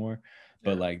prime anymore,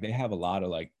 but like they have a lot of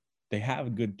like, they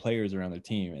have good players around their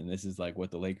team. And this is like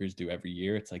what the Lakers do every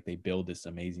year. It's like they build this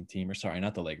amazing team. Or sorry,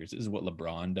 not the Lakers. This is what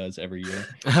LeBron does every year.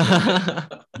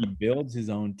 He builds his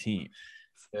own team.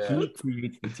 Yeah. He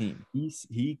creates the team.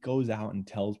 He goes out and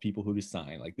tells people who to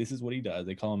sign. Like, this is what he does.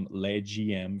 They call him Le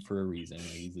GM for a reason. Like,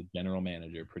 he's a general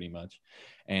manager pretty much.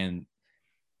 And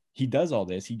he does all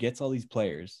this. He gets all these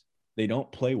players. They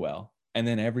don't play well. And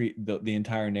then the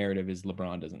entire narrative is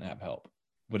LeBron doesn't have help.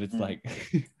 But it's like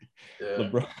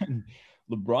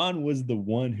LeBron was the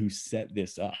one who set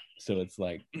this up. So it's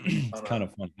like, it's kind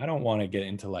of fun. I don't want to get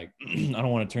into like, I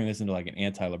don't want to turn this into like an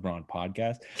anti-LeBron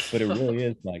podcast, but it really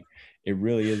is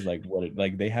like what it,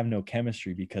 like they have no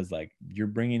chemistry, because like you're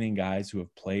bringing in guys who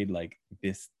have played like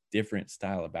this different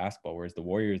style of basketball, whereas the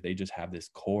Warriors, they just have this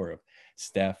core of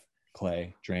Steph,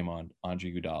 Clay, Draymond,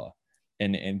 Andre Iguodala,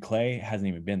 and Clay hasn't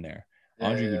even been there.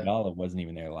 Andre Iguodala wasn't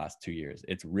even there the last 2 years.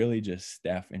 It's really just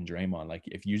Steph and Draymond. Like,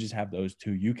 if you just have those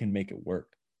two, you can make it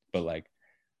work. But like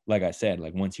I said,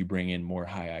 like once you bring in more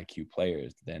high IQ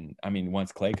players, then, I mean,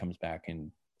 once Clay comes back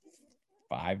in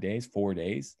 4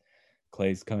 days,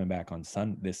 Clay's coming back on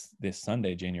this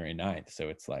Sunday, January 9th. So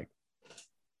it's like,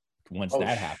 once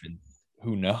that happens,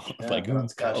 who knows? Yeah, like, gonna have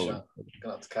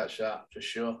to catch that for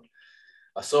sure.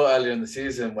 I saw earlier in the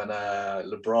season when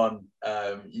LeBron,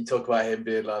 you talk about him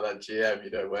being like that GM, you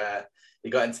know, where he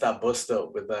got into that bust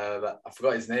up with I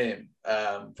forgot his name,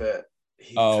 but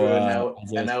he threw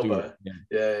an elbow.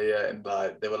 Yeah, and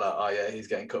like they were like, oh yeah, he's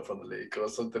getting cut from the league or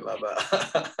something like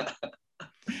that.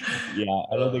 Yeah,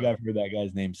 I don't think I've heard that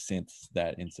guy's name since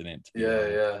that incident.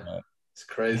 Yeah. It's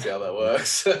crazy how that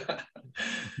works. The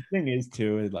thing is,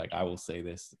 too, is like, I will say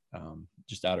this,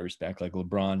 just out of respect, like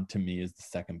LeBron to me is the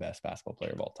second best basketball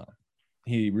player of all time.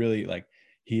 He really, like,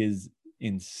 he is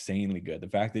insanely good. The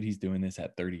fact that he's doing this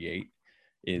at 38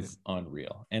 is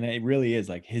unreal. And it really is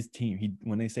like his team.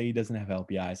 When they say he doesn't have help,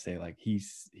 I say like he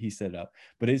set it up,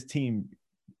 but his team,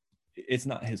 it's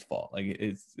not his fault. Like,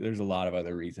 there's a lot of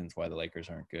other reasons why the Lakers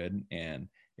aren't good, and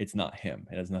it's not him.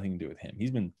 It has nothing to do with him.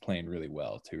 He's been playing really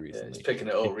well too recently. Yeah, he's picking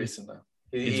it up recently.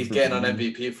 He's getting on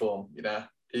MVP form, you know.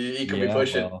 He can be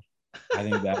pushing. Well, I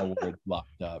think that award's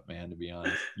locked up, man. To be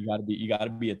honest, you gotta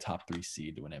be a top 3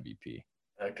 seed to win MVP.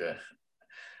 Okay.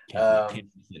 Can't be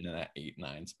sitting in that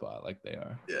 8-9 spot like they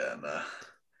are. Yeah, no.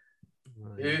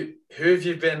 Who have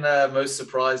you been most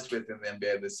surprised with in the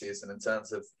NBA this season in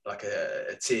terms of like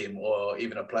a team or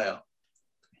even a player?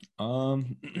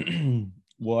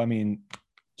 Well, I mean,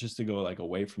 just to go like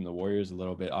away from the Warriors a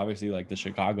little bit, obviously like the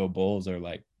Chicago Bulls are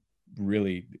like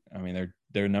really, I mean,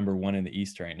 they're number 1 in the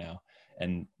East right now,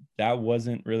 and that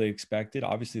wasn't really expected.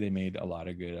 Obviously they made a lot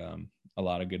of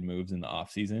good moves in the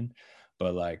offseason,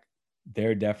 but like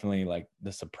they're definitely like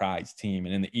the surprise team.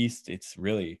 And in the East, it's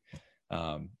really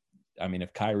I mean,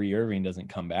 if Kyrie Irving doesn't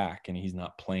come back and he's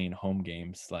not playing home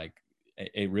games, like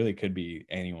it really could be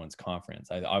anyone's conference.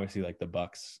 Obviously like the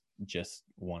Bucks just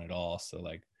won it all, so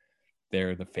like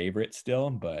they're the favorite still,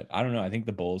 but I don't know. I think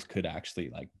the Bulls could actually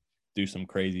like do some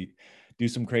crazy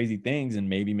things and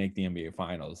maybe make the NBA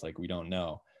Finals. Like, we don't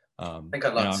know. I think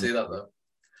I'd like to see that though.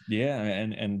 Yeah,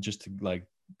 and just to like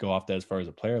go off that as far as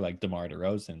a player, like DeMar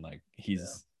DeRozan, like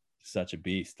he's such a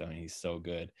beast. I mean, he's so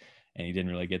good, and he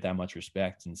didn't really get that much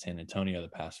respect in San Antonio the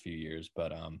past few years.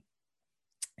 But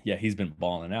yeah, he's been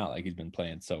balling out. Like, he's been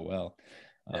playing so well.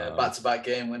 Yeah, back-to-back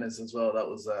game winners as well. That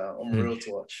was unreal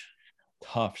to watch.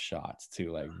 tough shots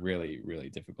too, like really, really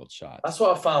difficult shots. That's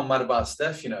what I found mad about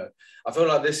Steph. You know, I feel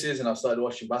like this season I've started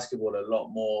watching basketball a lot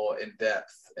more in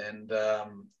depth, and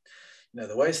you know,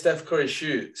 the way Steph Curry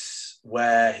shoots,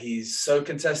 where he's so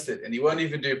contested and he won't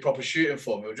even do proper shooting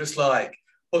form. He'll just like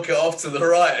hook it off to the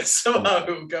right and somehow it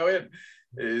will go in.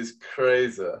 It is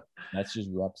crazy. That's just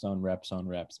reps on reps,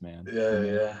 man.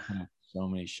 Yeah. So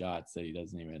many shots that he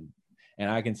doesn't even. And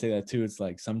I can say that too. It's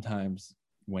like sometimes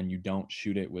when you don't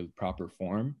shoot it with proper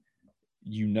form,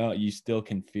 you know, you still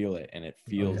can feel it, and it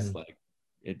feels like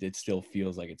it still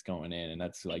feels like it's going in. And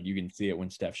that's like, you can see it when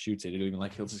Steph shoots it. It'll even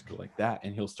like, he'll just go like that,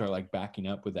 and he'll start like backing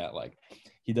up with that. Like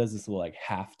he does this little like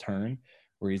half turn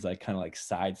where he's like kind of like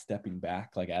sidestepping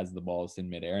back, like as the ball is in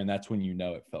midair. And that's when you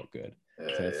know it felt good.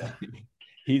 So it's like,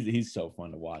 he's so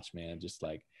fun to watch, man. Just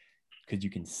like, because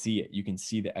you can see it. You can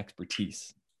see the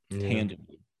expertise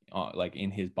tangibly. Like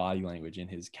in his body language, in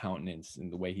his countenance,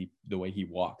 and the way he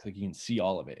walks, like you can see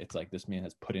all of it. It's like this man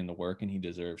has put in the work, and he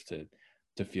deserves to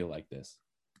feel like this.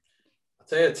 I'll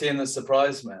tell you a team that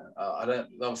surprised me. I don't,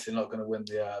 obviously not going to win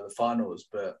the finals,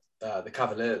 but the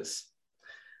Cavaliers.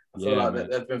 I feel like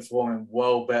they've been performing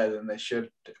well better than they should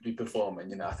be performing.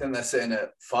 You know, I think they're sitting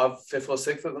at 5th or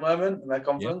 6th at the moment in their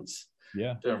conference.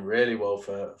 Yeah, doing really well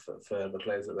for the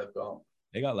players that they've got.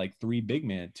 They got like 3 big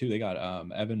men too. They got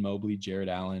Evan Mobley, Jared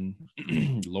Allen,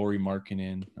 Lauri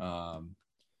Markkanen. I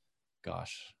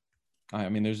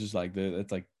mean, there's just like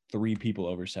it's like 3 people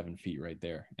over 7 feet right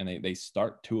there, and they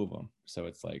start 2 of them. So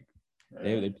it's like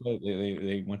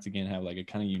they once again have like a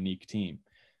kind of unique team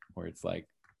where it's like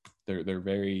they're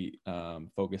very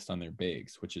focused on their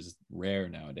bigs, which is rare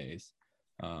nowadays.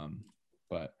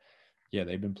 But yeah,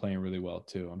 they've been playing really well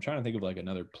too. I'm trying to think of like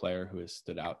another player who has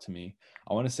stood out to me.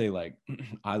 I want to say like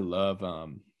I love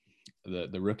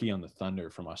the rookie on the Thunder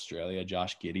from Australia,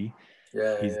 Josh Giddey.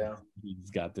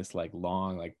 He's got this like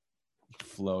long, like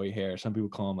flowy hair. Some people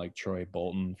call him like Troy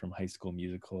Bolton from High School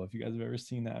Musical. If you guys have ever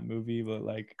seen that movie, but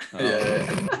like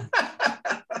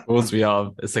of course we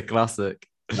have. It's a classic.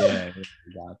 Yeah, you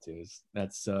got to.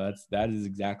 That is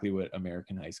exactly what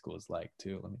American high school is like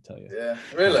too. Let me tell you. Yeah,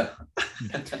 really.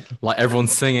 Like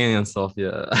everyone's singing and stuff.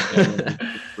 Yeah.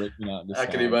 I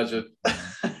can imagine.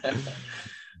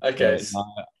 Okay.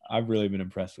 I've really been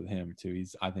impressed with him too.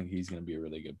 I think he's going to be a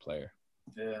really good player.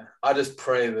 Yeah, I just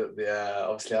pray that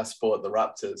obviously I support the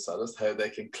Raptors, so I just hope they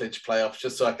can clinch playoffs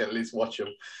just so I can at least watch them.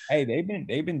 Hey,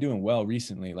 they've been doing well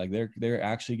recently. Like they're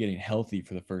actually getting healthy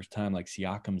for the first time. Like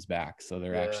Siakam's back, so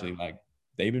they're actually like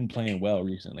they've been playing well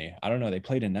recently. I don't know. They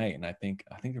play tonight, and I think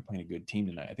they're playing a good team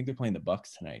tonight. I think they're playing the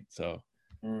Bucks tonight, so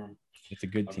it's a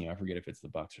good team. I forget if it's the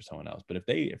Bucks or someone else, but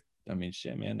I mean,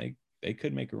 shit, man, they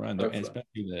could make a run, and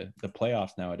especially the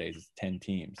playoffs nowadays is 10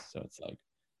 teams, so it's like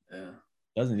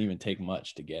doesn't even take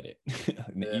much to get it.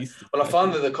 East, well, I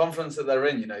found that the conference that they're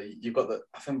in, you know, you've got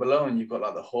I think below them you've got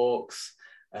like the Hawks,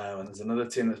 and there's another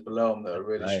team that's below them that are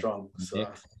really strong. So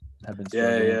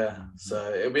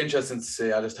so it'll be interesting to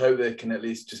see. I just hope they can at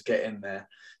least just get in there,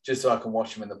 just so I can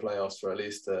watch them in the playoffs for at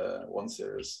least one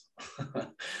series.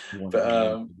 But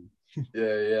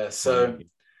so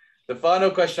the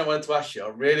final question I wanted to ask you,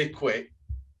 I'll really quick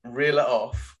reel it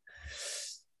off.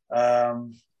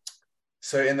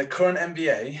 So in the current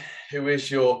NBA, who is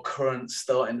your current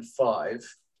starting 5?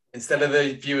 Instead of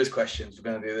the viewers' questions, we're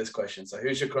going to do this question. So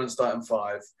who's your current starting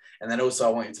 5? And then also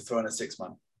I want you to throw in a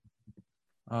 6-man.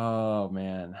 Oh,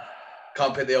 man.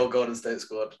 Can't pick the old Golden State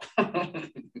squad.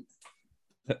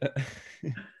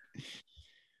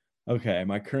 Okay,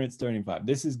 my current starting 5.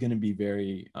 This is going to be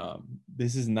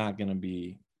this is not going to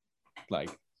be like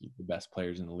the best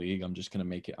players in the league. I'm just going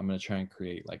to try and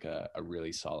create like a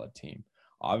really solid team.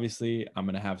 Obviously, I'm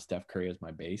going to have Steph Curry as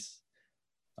my base.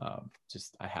 I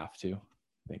have to.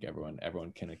 I think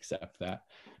everyone can accept that.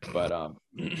 But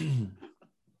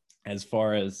as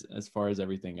far as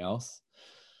everything else,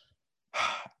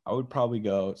 I would probably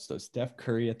go Steph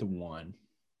Curry at the 1.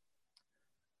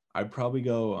 I'd probably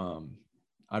go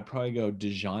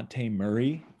DeJounte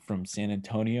Murray from San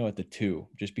Antonio at the 2,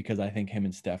 just because I think him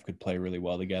and Steph could play really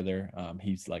well together.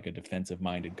 He's like a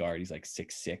defensive-minded guard. He's like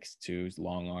 6'6", too. He's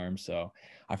long arms, so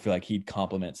I feel like he'd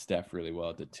complement Steph really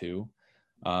well at the 2.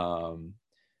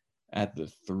 At the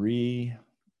 3,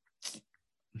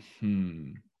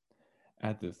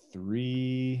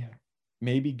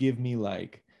 maybe give me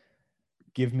like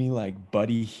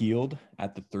Buddy Hield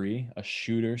at the 3, a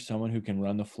shooter, someone who can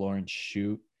run the floor and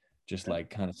shoot, just like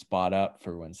kind of spot up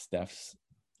for when Steph's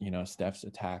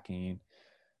attacking.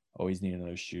 Always need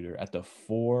another shooter. At the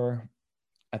 4,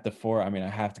 I mean, I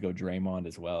have to go Draymond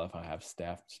as well if I have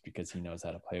Steph, just because he knows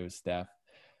how to play with Steph.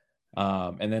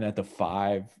 And then at the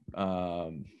 5,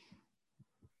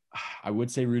 I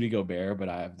would say Rudy Gobert, but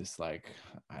I have this like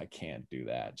I can't do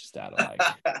that just out of like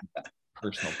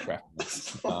personal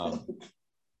preference.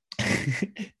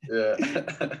 Yeah.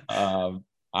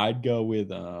 I'd go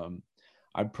with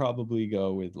I'd probably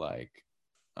go with like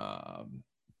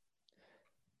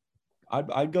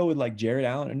I'd go with like Jared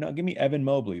Allen. No, give me Evan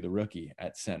Mobley, the rookie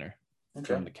at center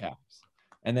from the Cavs.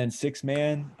 And then six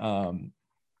man, I'm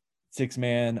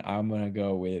gonna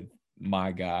go with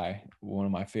my guy, one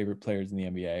of my favorite players in the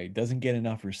NBA. Doesn't get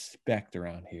enough respect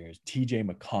around here is TJ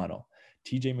McConnell.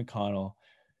 TJ McConnell,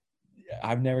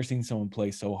 I've never seen someone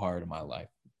play so hard in my life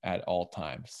at all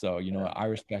times. So you know, I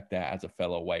respect that as a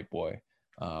fellow white boy.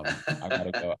 I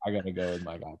gotta go with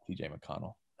my guy TJ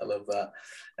McConnell. I love that.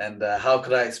 And how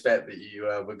could I expect that you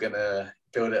were gonna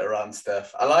build it around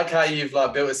Steph? I like how you've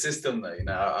like built a system though. You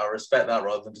know, I respect that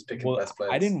rather than just picking best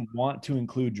players. I didn't want to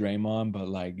include Draymond, but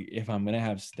like if I'm gonna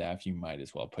have Steph, you might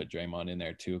as well put Draymond in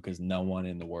there too, because no one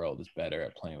in the world is better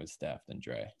at playing with Steph than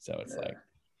Dre. So it's like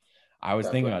I was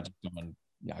thinking about just going.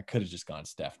 Yeah, I could have just gone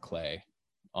Steph, Clay,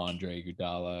 Andre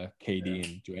Iguodala, KD,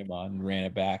 and Draymond, and ran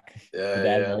it back.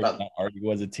 That already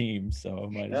was a team, so I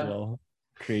might as well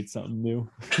create something new.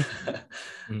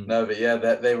 No, but yeah,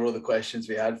 they were all the questions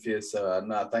we had for you. So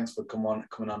no, thanks for coming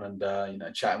on and you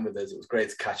know, chatting with us. It was great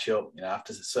to catch up. You know,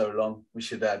 after so long, we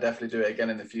should definitely do it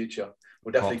again in the future.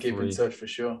 We'll definitely keep in touch for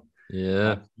sure.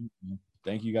 Yeah.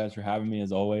 Thank you guys for having me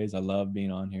as always. I love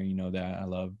being on here. You know that I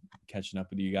love catching up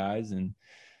with you guys, and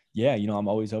yeah, you know, I'm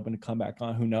always open to come back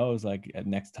on. Who knows? Like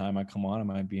next time I come on, I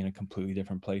might be in a completely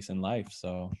different place in life.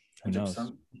 So who 100%.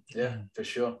 Knows? Yeah, for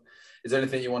sure. Is there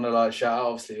anything you want to like shout out?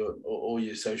 Obviously, or all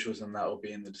your socials and that will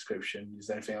be in the description. Is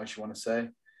there anything else you want to say?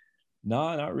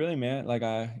 No, not really, man. Like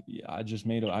I just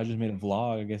made a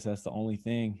vlog. I guess that's the only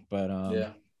thing. But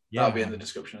that'll be in the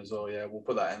description as well. Yeah, we'll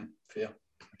put that in for you.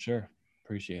 Sure.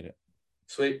 Appreciate it.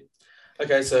 Sweet.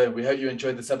 Okay, so we hope you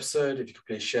enjoyed this episode. If you could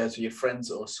please share it with your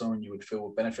friends or someone you would feel will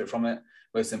benefit from it.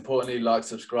 Most importantly, like,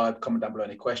 subscribe, comment down below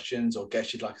any questions or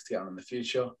guests you'd like us to get on in the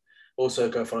future. Also,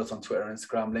 go follow us on Twitter and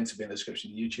Instagram. Links will be in the description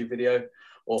of the YouTube video,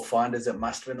 or find us at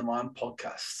Mastering the Mind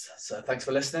Podcast. So thanks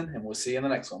for listening, and we'll see you in the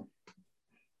next one.